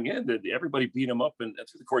Bruins going in, that everybody beat them up, and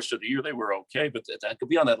through the course of the year, they were okay. But that could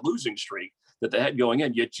be on that losing streak that they had going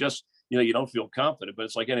in. You just, you don't feel confident. But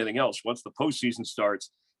it's like anything else. Once the postseason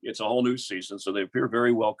starts, it's a whole new season. So they appear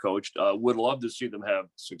very well coached. Would love to see them have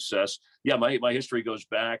success. Yeah, my history goes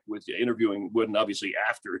back with interviewing Wooden, obviously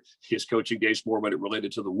after his coaching days, more when it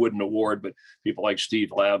related to the Wooden Award, but people like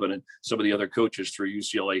Steve Lavin and some of the other coaches through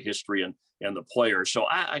UCLA history and the players. So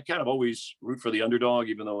I kind of always root for the underdog,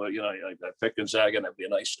 even though, I picked Gonzaga, and that'd be a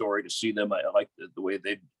nice story to see them. I like the way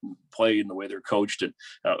they play and the way they're coached, and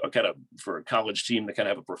kind of for a college team, they kind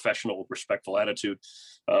of have a professional, respectful attitude,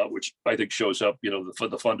 which I think shows up,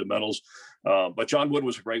 the fundamentals. But John Wooden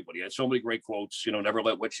was a great one. He had so many great quotes, never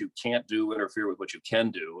let what you can't do interfere with what you can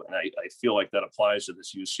do. And I feel like that applies to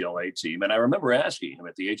this UCLA team. And I remember asking him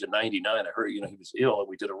at the age of 99, I heard, he was ill, and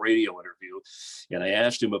we did a radio interview, and I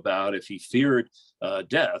asked him about if he feared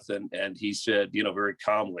death. And he said, very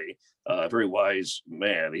calmly, very wise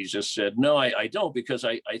man. He just said, no, I don't, because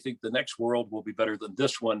I think the next world will be better than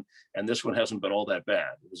this one. And this one hasn't been all that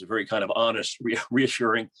bad. It was a very kind of honest,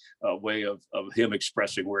 reassuring way of him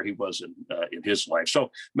expressing where he was in his life.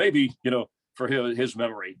 So maybe, for his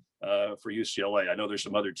memory, for UCLA, I know there's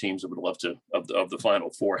some other teams that would love to, of the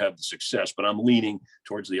Final Four, have the success, but I'm leaning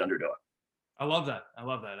towards the underdog. I love that.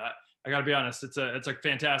 I got to be honest. It's a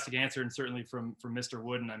fantastic answer, and certainly from Mr.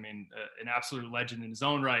 Wooden. I mean, an absolute legend in his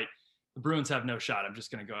own right. The Bruins have no shot. I'm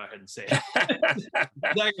just going to go ahead and say it.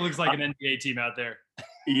 That looks like an NBA team out there.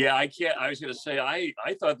 Yeah, I can't. I was going to say, I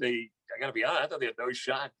thought I got to be honest, I thought they had no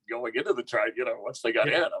shot going into the try, once they got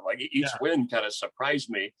in. I'm like, each win kind of surprised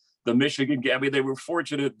me. The Michigan game, I mean, they were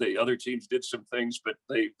fortunate. The other teams did some things, but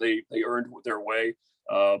they earned their way.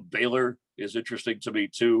 Baylor is interesting to me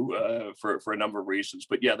too, for a number of reasons.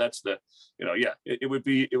 But yeah, that's it would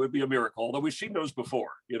be a miracle. Although we've seen those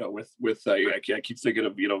before, with I keep thinking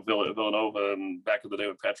of Villanova, and back in the day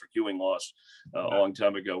when Patrick Ewing lost a long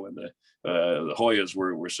time ago, when the Hoyas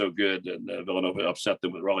were so good, and Villanova upset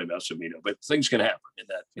them with Raleigh Massimino. But things can happen in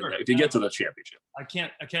that if you get to the championship. I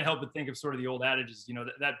can't help but think of sort of the old adages.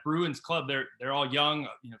 That Bruins club, they're all young,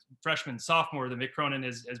 freshman, sophomore that Mick Cronin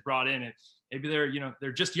has brought in, and maybe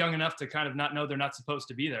they're just young enough to kind of not know they're not supposed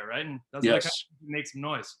to be there, right? And that's what kind of makes some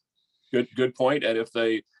noise. Good point. And if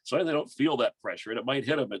they don't feel that pressure, and it might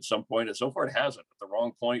hit them at some point, and so far it hasn't, at the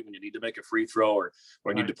wrong point when you need to make a free throw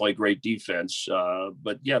or need to play great defense.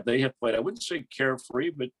 But yeah, they have played, I wouldn't say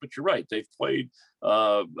carefree, but you're right. They've played,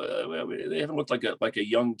 they haven't looked like a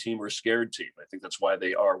young team or a scared team. I think that's why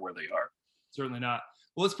they are where they are. Certainly not.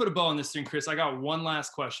 Well, let's put a bow on this thing, Chris. I got one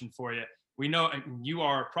last question for you. We know you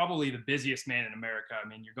are probably the busiest man in America. I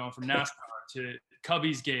mean, you're going from NASCAR to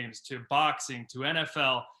Cubbies games to boxing to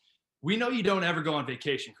NFL. We know you don't ever go on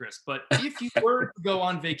vacation, Chris, but if you were to go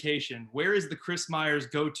on vacation, where is the Chris Myers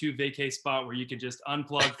go-to vacay spot where you can just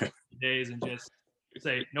unplug for 3 days and just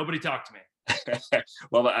say, nobody talk to me?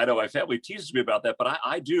 Well, I know my family teases me about that, but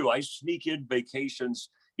I do. I sneak in vacations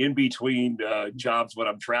in between jobs when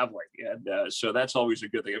I'm traveling. And so that's always a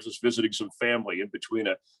good thing. I was just visiting some family in between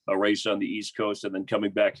a race on the East Coast and then coming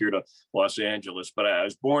back here to Los Angeles. But I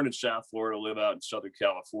was born in South Florida, live out in Southern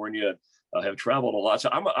California. Have traveled a lot. So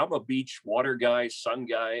I'm a beach, water guy, sun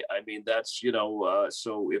guy. I mean, that's,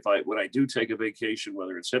 so when I do take a vacation,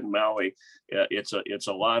 whether it's hitting Maui, it's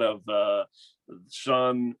a lot of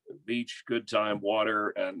sun, beach, good time,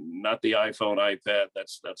 water, and not the iPhone, iPad.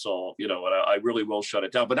 That's all, and I really will shut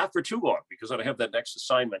it down, but not for too long because I have that next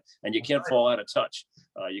assignment and you can't fall out of touch.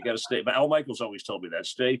 You got to stay. Al Michaels always told me that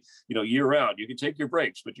stay, year round. You can take your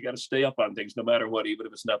breaks, but you got to stay up on things no matter what, even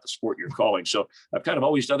if it's not the sport you're calling. So I've kind of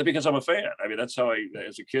always done it because I'm a fan. I mean, that's how I,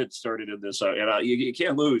 as a kid, started in this. You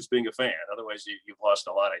can't lose being a fan. Otherwise, you've lost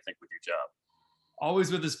a lot, I think, with your job.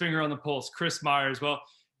 Always with his finger on the pulse, Chris Myers. Well,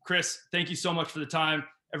 Chris, thank you so much for the time.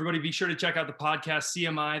 Everybody be sure to check out the podcast,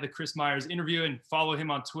 CMI, the Chris Myers interview, and follow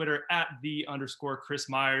him on Twitter at @the_Chris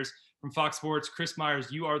Myers. From Fox Sports, Chris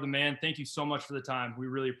Myers, you are the man. Thank you so much for the time. We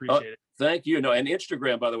really appreciate it. Thank you. No, and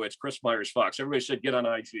Instagram, by the way, it's Chris Myers Fox. Everybody said get on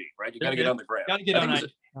IG, right? You got to get on the gram. Got to get on IG.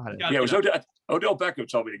 Yeah, it was Odell Beckham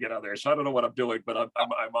told me to get on there, so I don't know what I'm doing, but I'm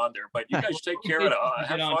on there. But you guys take care and have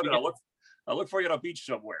fun. And I'll look for you on a beach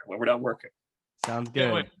somewhere when we're not working. Sounds good.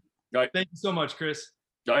 All right. Thank you so much, Chris.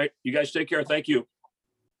 All right, you guys take care. Thank you.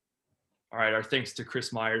 All right, our thanks to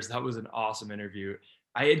Chris Myers. That was an awesome interview.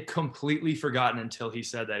 I had completely forgotten until he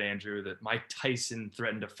said that, Andrew, that Mike Tyson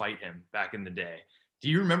threatened to fight him back in the day. Do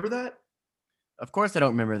you remember that? Of course I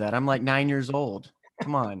don't remember that. I'm like 9 years old.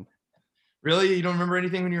 Come on. Really? You don't remember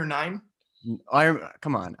anything when you were 9?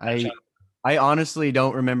 Come on. I honestly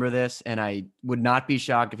don't remember this, and I would not be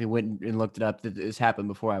shocked if he went and looked it up that this happened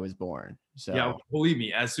before I was born. So yeah, believe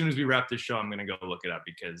me, as soon as we wrap this show, I'm going to go look it up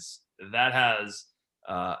because that has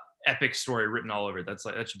epic story written all over it. That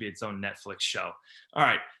should be its own Netflix show. All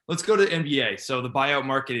right, let's go to NBA. So the buyout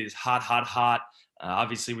market is hot.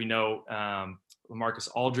 Obviously, we know LaMarcus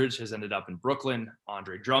Aldridge has ended up in Brooklyn.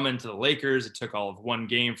 Andre Drummond to the Lakers. It took all of one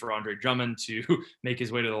game for Andre Drummond to make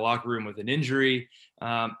his way to the locker room with an injury.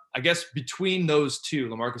 I guess between those two,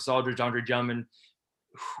 LaMarcus Aldridge, Andre Drummond,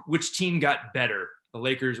 which team got better, the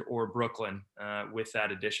Lakers or Brooklyn, with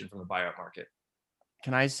that addition from the buyout market?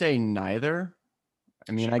 Can I say neither?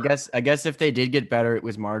 I mean, sure. I guess if they did get better, it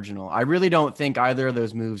was marginal. I really don't think either of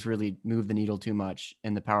those moves really moved the needle too much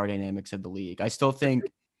in the power dynamics of the league. I still think,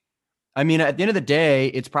 I mean, at the end of the day,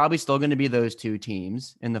 it's probably still going to be those two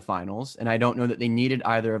teams in the finals. And I don't know that they needed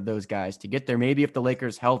either of those guys to get there. Maybe if the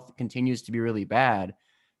Lakers' health continues to be really bad,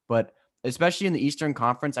 but especially in the Eastern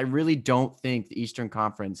Conference, I really don't think the Eastern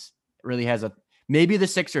Conference really has maybe the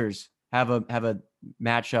Sixers have a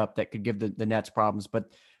matchup that could give the Nets problems, but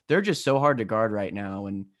they're just so hard to guard right now.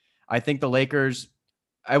 And I think the Lakers,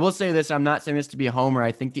 I will say this, I'm not saying this to be a homer.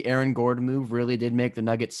 I think the Aaron Gordon move really did make the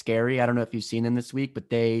Nuggets scary. I don't know if you've seen them this week, but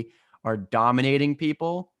they are dominating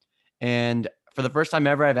people. And for the first time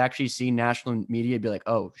ever, I've actually seen national media be like,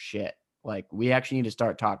 oh shit, like we actually need to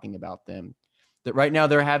start talking about them. That right now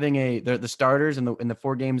they're having the starters in the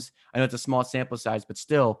 4 games. I know it's a small sample size, but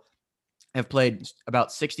still have played about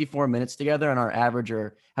 64 minutes together and our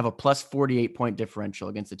averager have a plus 48 point differential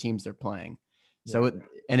against the teams they're playing. So,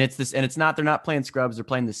 they're not playing scrubs. They're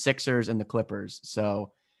playing the Sixers and the Clippers.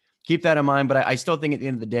 So keep that in mind. But I still think at the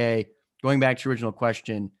end of the day, going back to your original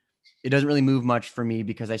question, it doesn't really move much for me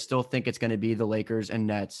because I still think it's going to be the Lakers and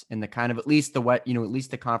Nets in the kind of at least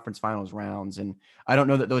the conference finals rounds. And I don't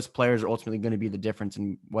know that those players are ultimately going to be the difference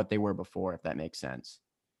in what they were before, if that makes sense.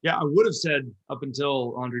 Yeah, I would have said up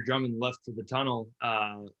until Andre Drummond left for the tunnel,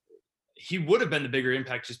 he would have been the bigger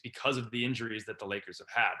impact just because of the injuries that the Lakers have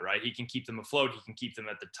had, right? He can keep them afloat. He can keep them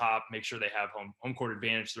at the top, make sure they have home court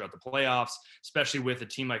advantage throughout the playoffs, especially with a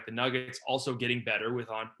team like the Nuggets also getting better with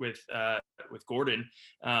Gordon.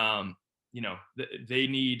 They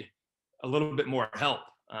need a little bit more help.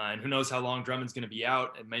 And who knows how long Drummond's going to be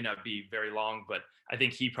out. It may not be very long, but I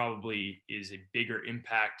think he probably is a bigger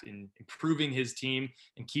impact in improving his team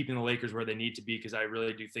and keeping the Lakers where they need to be, because I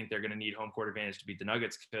really do think they're going to need home court advantage to beat the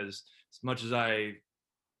Nuggets, because as much as I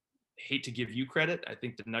hate to give you credit, I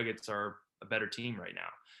think the Nuggets are a better team right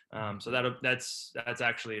now. So that's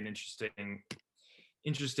actually an interesting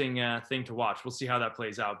thing to watch. We'll see how that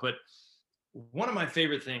plays out. But one of my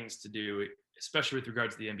favorite things to do, especially with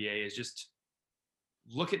regards to the NBA, is just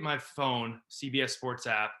look at my phone, CBS Sports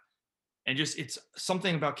app, and just it's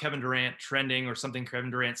something about Kevin Durant trending or something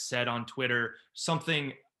Kevin Durant said on Twitter,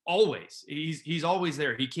 something always. He's always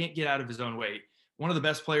there. He can't get out of his own way. One of the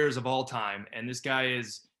best players of all time, and this guy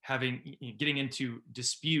is getting into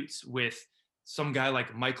disputes with some guy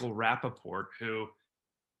like Michael Rappaport,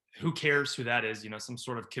 who cares who that is, some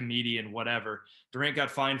sort of comedian, whatever. Durant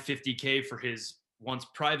got fined $50K for his once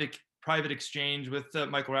private exchange with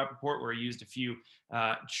Michael Rappaport, where he used a few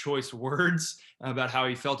choice words about how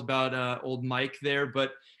he felt about old Mike there.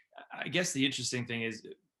 But I guess the interesting thing is,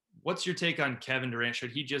 what's your take on Kevin Durant?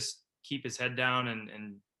 Should he just keep his head down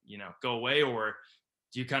and go away, or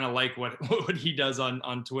do you kind of like what he does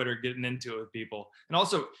on Twitter, getting into it with people? And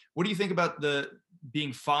also, what do you think about the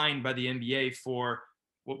being fined by the NBA for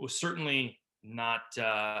what was certainly not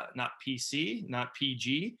PC, not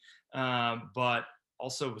PG, but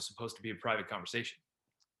also was supposed to be a private conversation?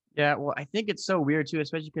 Yeah, well, I think it's so weird too,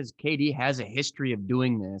 especially because KD has a history of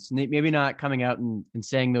doing this, and maybe not coming out and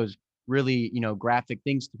saying those really, graphic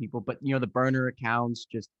things to people, but the burner accounts,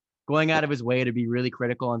 just going out of his way to be really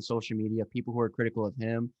critical on social media, people who are critical of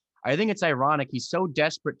him. I think it's ironic. He's so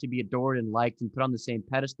desperate to be adored and liked and put on the same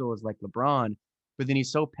pedestal as like LeBron, but then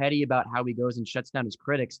he's so petty about how he goes and shuts down his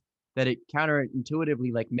critics that it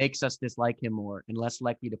counterintuitively like makes us dislike him more and less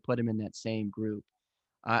likely to put him in that same group.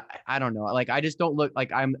 I don't know. Like, I just don't look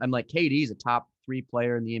like I'm like KD's a top 3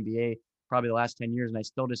 player in the NBA, probably the last 10 years. And I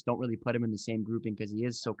still just don't really put him in the same grouping because he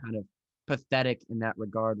is so kind of pathetic in that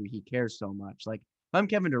regard where he cares so much. Like, if I'm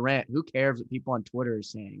Kevin Durant, who cares what people on Twitter are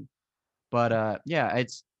saying? But yeah,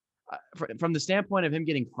 it's from the standpoint of him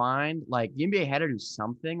getting fined, like the NBA had to do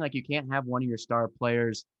something. Like, you can't have one of your star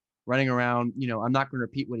players running around, I'm not going to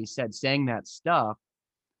repeat what he said, saying that stuff.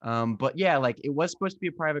 But yeah, like it was supposed to be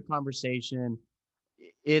a private conversation.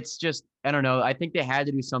 It's just, I don't know. I think they had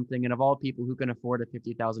to do something. And of all people who can afford a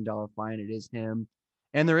 $50,000 fine, it is him.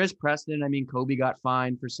 And there is precedent. I mean, Kobe got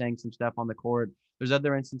fined for saying some stuff on the court. There's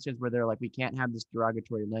other instances where they're like, we can't have this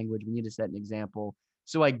derogatory language. We need to set an example.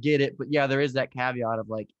 So I get it. But yeah, there is that caveat of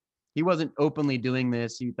like, he wasn't openly doing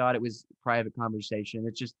this. He thought it was private conversation.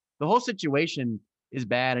 It's just the whole situation is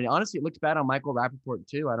bad. And honestly, it looked bad on Michael Rappaport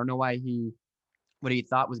too. I don't know what he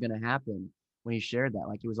thought was going to happen when he shared that,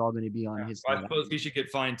 like it was all going to be on his side. I suppose he should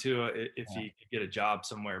get fined too if he could get a job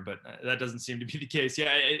somewhere, but that doesn't seem to be the case.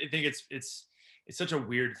 Yeah, I think it's such a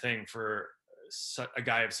weird thing for a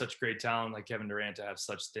guy of such great talent like Kevin Durant to have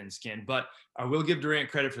such thin skin. But I will give Durant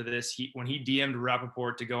credit for this. When he DM'd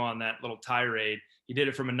Rappaport to go on that little tirade, he did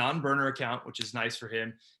it from a non-burner account, which is nice for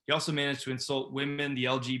him. He also managed to insult women, the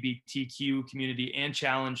LGBTQ community, and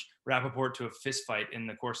challenge Rappaport to a fist fight in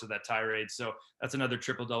the course of that tirade. So that's another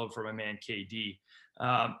triple-double for my man KD.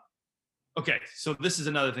 Okay, so this is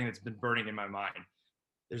another thing that's been burning in my mind.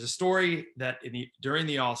 There's a story that during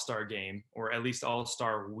the All-Star game, or at least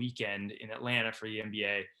All-Star weekend in Atlanta for the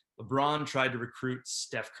NBA, LeBron tried to recruit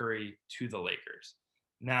Steph Curry to the Lakers.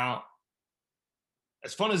 Now,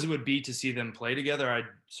 as fun as it would be to see them play together, I'd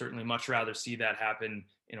certainly much rather see that happen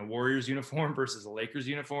in a Warriors uniform versus a Lakers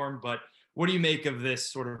uniform. But what do you make of this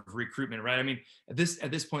sort of recruitment, right? I mean, at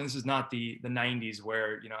this point, this is not the 90s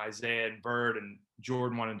where, Isaiah and Bird and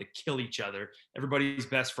Jordan wanted to kill each other. Everybody's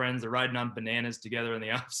best friends. They're riding on bananas together in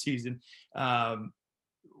the off season.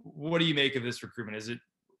 What do you make of this recruitment? Is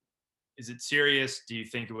it serious? Do you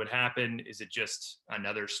think it would happen? Is it just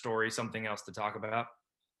another story, something else to talk about?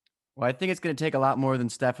 Well, I think it's going to take a lot more than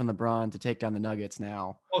Steph and LeBron to take down the Nuggets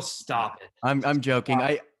now. Oh, stop it. I'm joking.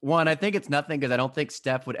 I think it's nothing because I don't think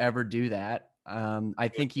Steph would ever do that. I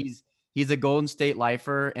think he's a Golden State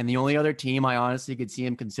lifer, and the only other team I honestly could see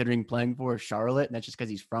him considering playing for is Charlotte, and that's just because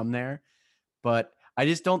he's from there. But I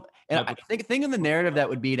just don't. And I think of the narrative that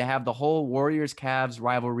would be to have the whole Warriors-Cavs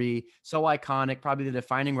rivalry so iconic, probably the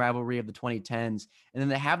defining rivalry of the 2010s, and then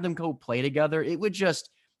to have them go play together. It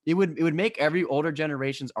would make every older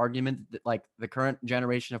generation's argument that like the current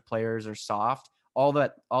generation of players are soft, all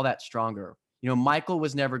that stronger. Michael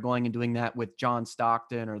was never going and doing that with John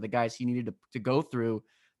Stockton or the guys he needed to go through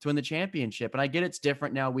to win the championship. And I get it's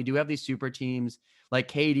different now. We do have these super teams like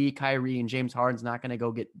KD, Kyrie, and James Harden's not going to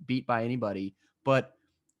go get beat by anybody. But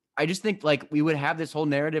I just think like we would have this whole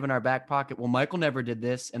narrative in our back pocket. Well, Michael never did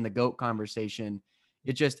this, and the GOAT conversation.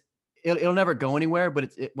 It'll never go anywhere. But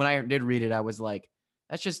when I did read it, I was like,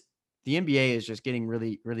 that's just the NBA is just getting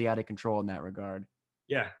really, really out of control in that regard.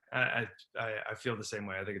 Yeah, I feel the same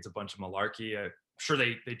way. I think it's a bunch of malarkey. I'm sure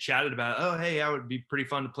they chatted about, oh, hey, that would be pretty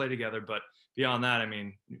fun to play together. But beyond that, I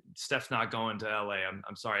mean, Steph's not going to LA.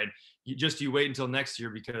 I'm sorry. And you wait until next year,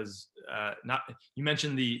 because you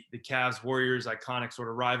mentioned the Cavs Warriors iconic sort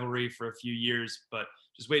of rivalry for a few years, but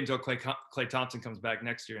just wait until Klay Thompson comes back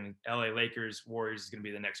next year, and LA Lakers Warriors is going to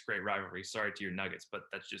be the next great rivalry. Sorry to your Nuggets, but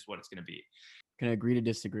that's just what it's going to be. Can I agree to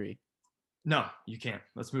disagree? No, you can't.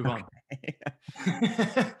 Let's move on.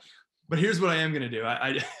 But here's what I am going to do.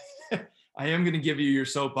 I am going to give you your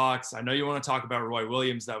soapbox. I know you want to talk about Roy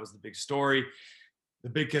Williams. That was the big story. The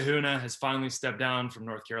big kahuna has finally stepped down from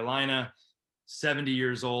North Carolina, 70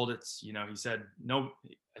 years old. It's, he said, no,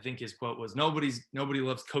 I think his quote was, nobody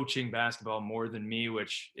loves coaching basketball more than me,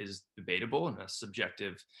 which is debatable and a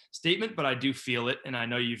subjective statement, but I do feel it. And I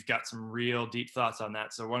know you've got some real deep thoughts on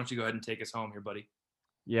that. So why don't you go ahead and take us home here, buddy?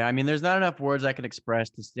 Yeah, I mean, there's not enough words I can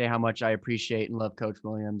express to say how much I appreciate and love Coach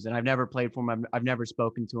Williams. And I've never played for him. I've never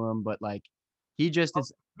spoken to him, but like, he just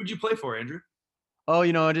is. Who'd you play for, Andrew? Oh,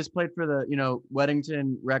 I just played for the,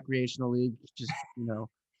 Weddington Recreational League, just,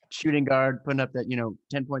 shooting guard, putting up that,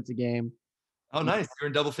 10 points a game. Oh, nice. You're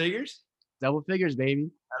in double figures? Double figures,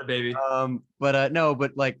 baby. Not a baby.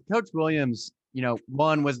 But like Coach Williams,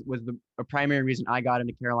 one was a primary reason I got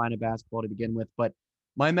into Carolina basketball to begin with. But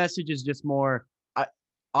my message is just more,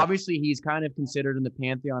 obviously he's kind of considered in the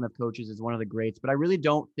pantheon of coaches as one of the greats, but I really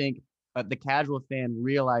don't think the casual fan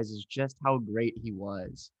realizes just how great he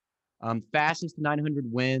was. Fastest 900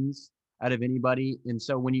 wins out of anybody. And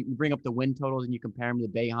so when you bring up the win totals and you compare him to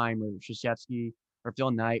Boeheim or Krzyzewski or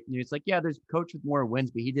Phil Knight, it's like, yeah, there's a coach with more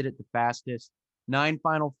wins, but he did it the fastest. 9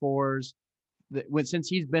 Final Fours. Since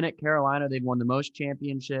he's been at Carolina, they've won the most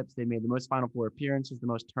championships. They made the most Final Four appearances, the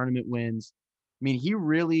most tournament wins. I mean, he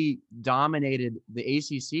really dominated the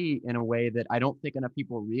ACC in a way that I don't think enough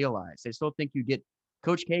people realize. I still think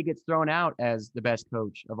Coach K gets thrown out as the best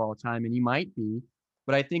coach of all time, and he might be.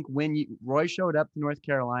 But I think when Roy showed up to North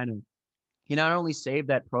Carolina, he not only saved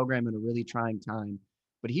that program in a really trying time,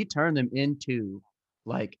 but he turned them into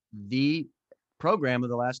like the program of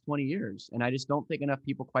the last 20 years. And I just don't think enough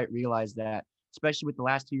people quite realize that, especially with the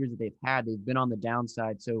last 2 years that they've had. They've been on the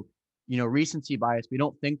downside. So, recency bias, we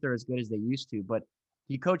don't think they're as good as they used to. But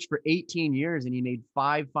he coached for 18 years and he made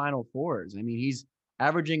 5 Final Fours. I mean, he's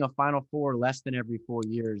averaging a Final Four less than every 4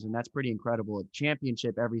 years, and that's pretty incredible. A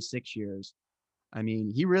championship every 6 years. I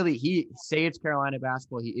mean, he saves Carolina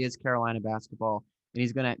basketball. He is Carolina basketball, and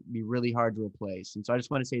he's going to be really hard to replace. And so I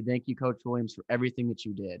just want to say thank you, Coach Williams, for everything that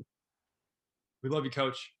you did. We love you,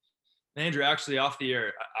 Coach. Andrew, actually off the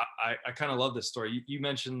air, I kind of love this story. You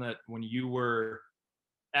mentioned that when you were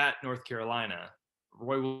at North Carolina,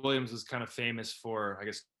 Roy Williams was kind of famous for, I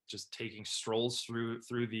guess, just taking strolls through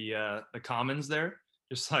the commons there,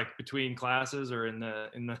 just like between classes or in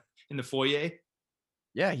the foyer.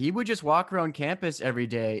 Yeah, he would just walk around campus every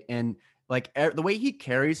day, and like the way he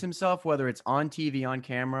carries himself, whether it's on TV, on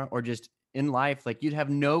camera, or just in life, like you'd have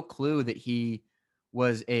no clue that he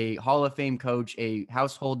was a Hall of Fame coach, a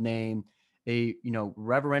household name, a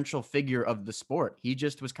reverential figure of the sport. He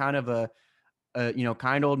just was kind of a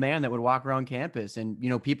kind old man that would walk around campus, and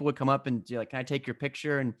people would come up and like, "Can I take your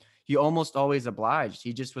picture?" And he almost always obliged.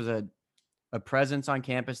 He just was a presence on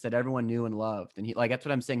campus that everyone knew and loved. And that's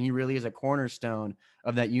what I'm saying. He really is a cornerstone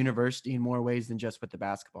of that university in more ways than just with the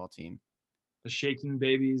basketball team. The shaking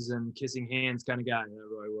babies and kissing hands kind of guy,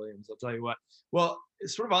 Roy Williams. I'll tell you what. Well,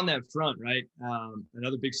 it's sort of on that front, right?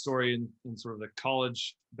 Another big story in sort of the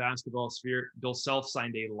college basketball sphere. Bill Self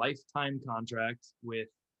signed a lifetime contract with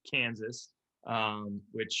Kansas,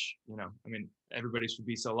 which, everybody should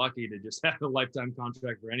be so lucky to just have a lifetime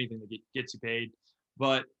contract for anything that gets you paid.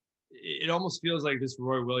 But it almost feels like this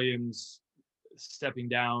Roy Williams stepping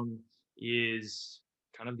down is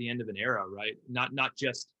kind of the end of an era, right? Not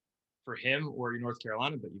just for him or North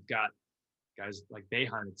Carolina, but you've got guys like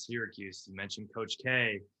Boeheim at Syracuse. You mentioned Coach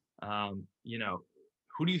K.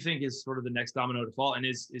 Who do you think is sort of the next domino to fall? And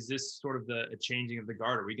is this sort of a changing of the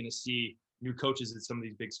guard? Are we going to see new coaches at some of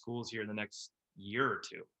these big schools here in the next year or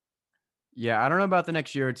two? Yeah, I don't know about the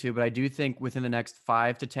next year or two, but I do think within the next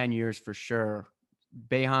 5 to 10 years for sure,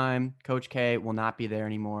 Boeheim, Coach K will not be there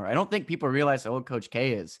anymore. I don't think people realize how old Coach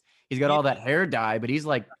K is. He's got all that hair dye, but he's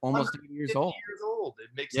like almost 80 years old. It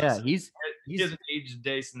makes sense. He hasn't aged a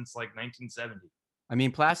day since like 1970. I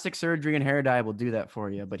mean, plastic surgery and hair dye will do that for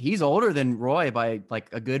you, but he's older than Roy by like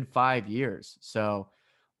a good 5 years. So,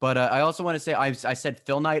 but I also want to say, I said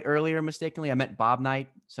Phil Knight earlier mistakenly. I meant Bob Knight.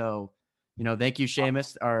 So, thank you,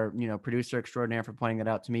 Seamus, our, producer extraordinaire, for pointing that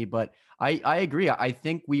out to me. But I agree. I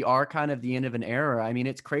think we are kind of the end of an era. I mean,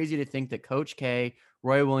 it's crazy to think that Coach K,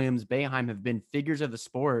 Roy Williams, Boeheim have been figures of the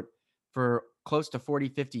sport for close to 40,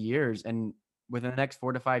 50 years. And within the next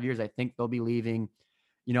 4 to 5 years, I think they'll be leaving.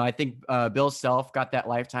 I think Bill Self got that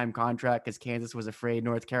lifetime contract because Kansas was afraid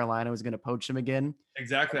North Carolina was going to poach him again.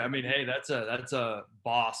 Exactly. I mean, hey, that's a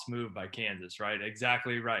boss move by Kansas, right?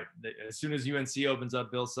 Exactly right. As soon as UNC opens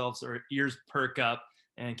up, Bill Self's ears perk up,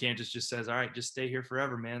 and Kansas just says, all right, just stay here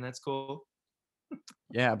forever, man. That's cool.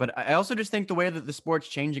 Yeah, but I also just think the way that the sport's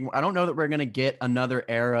changing, I don't know that we're going to get another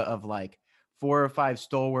era of like 4 or 5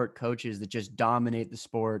 stalwart coaches that just dominate the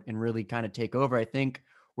sport and really kind of take over. I think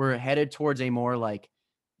we're headed towards a more like,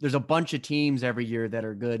 there's a bunch of teams every year that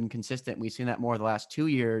are good and consistent. We've seen that more the last 2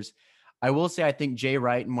 years. I will say, I think Jay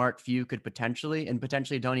Wright and Mark Few could potentially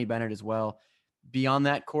Tony Bennett as well, be on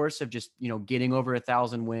that course of just, getting over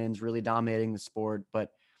 1,000 wins, really dominating the sport. But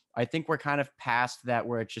I think we're kind of past that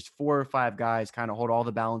where it's just 4 or 5 guys kind of hold all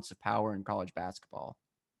the balance of power in college basketball.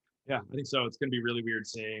 Yeah, I think so. It's going to be really weird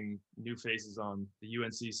seeing new faces on the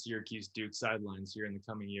UNC, Syracuse, Duke sidelines here in the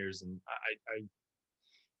coming years. And I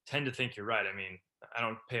tend to think you're right. I mean, I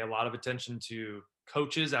don't pay a lot of attention to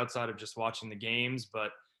coaches outside of just watching the games.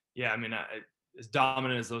 But yeah, I mean, as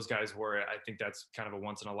dominant as those guys were, I think that's kind of a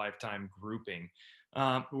once in a lifetime grouping.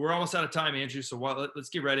 We're almost out of time, Andrew. So let's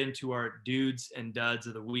get right into our dudes and duds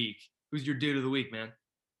of the week. Who's your dude of the week, man?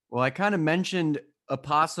 Well, I kind of mentioned a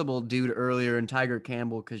possible dude earlier in Tiger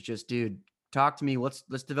Campbell because just, dude, talk to me. Let's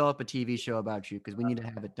develop a TV show about you because we need to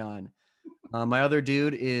have it done. My other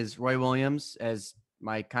dude is Roy Williams, as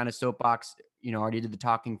my kind of soapbox, already did the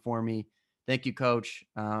talking for me. Thank you, Coach.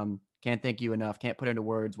 Can't thank you enough. Can't put into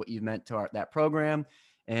words what you've meant to that program.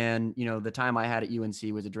 And, the time I had at UNC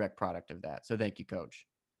was a direct product of that. So thank you, Coach.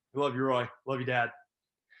 Love you, Roy. Love you, Dad.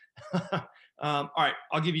 All right.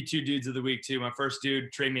 I'll give you 2 dudes of the week, too. My first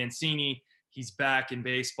dude, Trey Mancini. He's back in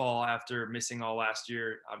baseball after missing all last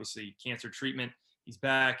year. Obviously, cancer treatment. He's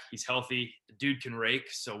back. He's healthy. The dude can rake.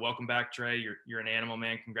 So welcome back, Trey. You're an animal,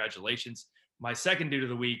 man. Congratulations. My second dude of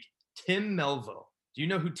the week, Tim Melville. Do you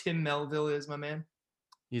know who Tim Melville is, my man?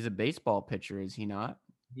 He's a baseball pitcher, is he not?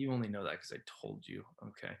 You only know that because I told you.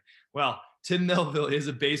 Okay. Well, Tim Melville is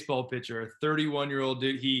a baseball pitcher, a 31-year-old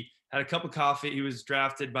dude. He had a cup of coffee. He was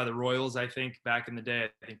drafted by the Royals, I think, back in the day,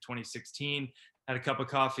 I think 2016. Had a cup of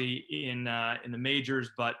coffee in the majors,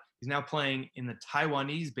 but he's now playing in the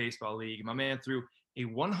Taiwanese Baseball League. My man threw a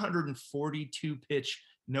 142-pitch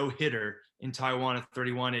no-hitter in Taiwan at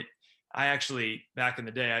 31. I actually, back in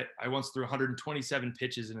the day, I once threw 127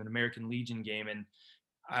 pitches in an American Legion game, and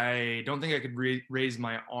I don't think I could raise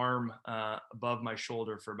my arm above my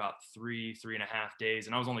shoulder for about 3.5 days,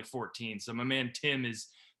 and I was only 14. So my man Tim is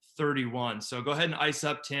 31. So go ahead and ice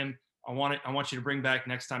up, Tim. I want you to bring back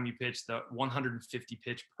next time you pitch the 150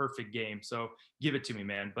 pitch perfect game. So give it to me,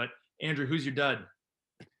 man. But Andrew, who's your dud?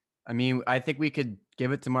 I mean, I think we could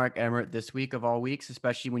give it to Mark Emmert this week of all weeks,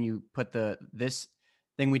 especially when you put this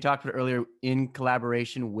thing we talked about earlier in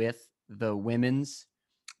collaboration with the women's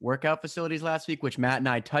workout facilities last week, which Matt and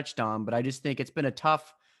I touched on. But I just think it's been a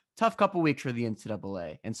tough couple weeks for the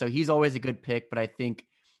NCAA. And so he's always a good pick, but I think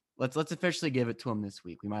let's officially give it to him this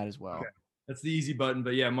week. We might as well. Okay. That's the easy button.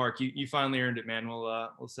 But yeah, Mark, you finally earned it, man.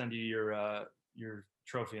 We'll send you your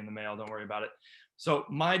trophy in the mail. Don't worry about it. So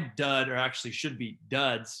my dud, or actually should be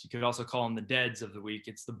duds, you could also call them the deads of the week.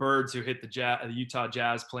 It's the birds who hit the Utah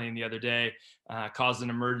Jazz plane the other day, caused an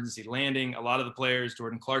emergency landing. A lot of the players,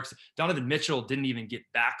 Jordan Clarkson, Donovan Mitchell didn't even get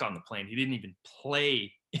back on the plane. He didn't even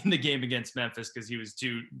play in the game against Memphis because he was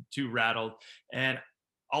too rattled. And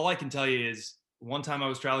all I can tell you is one time I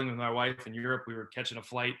was traveling with my wife in Europe. We were catching a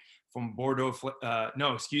flight from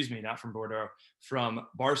from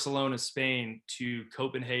Barcelona, Spain to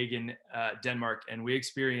Copenhagen, Denmark. And we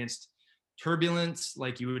experienced turbulence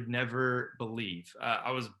like you would never believe.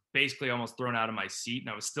 I was basically almost thrown out of my seat, and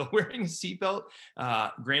I was still wearing a seatbelt.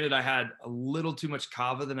 Granted, I had a little too much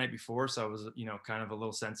kava the night before, so I was, kind of a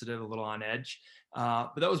little sensitive, a little on edge.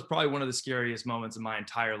 But that was probably one of the scariest moments of my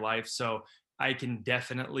entire life. So I can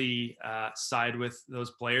definitely side with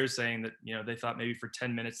those players saying that, they thought maybe for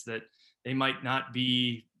 10 minutes that they might not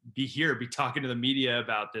be talking to the media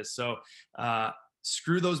about this. So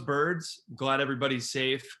screw those birds. Glad everybody's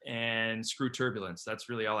safe, and screw turbulence. That's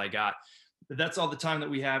really all I got. But that's all the time that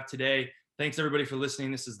we have today. Thanks everybody for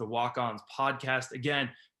listening. This is the Walk-Ons podcast. Again,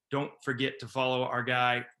 don't forget to follow our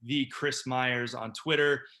guy, the Chris Myers, on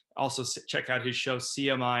Twitter. Also check out his show,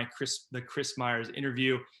 CMI, the Chris Myers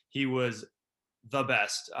interview. He was the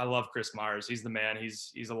best. I love Chris Myers. He's the man.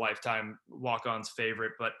 He's a lifetime Walk-Ons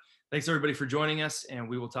favorite. But thanks everybody for joining us, and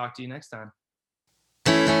we will talk to you next time.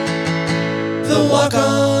 The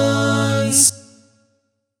Walk-Ons.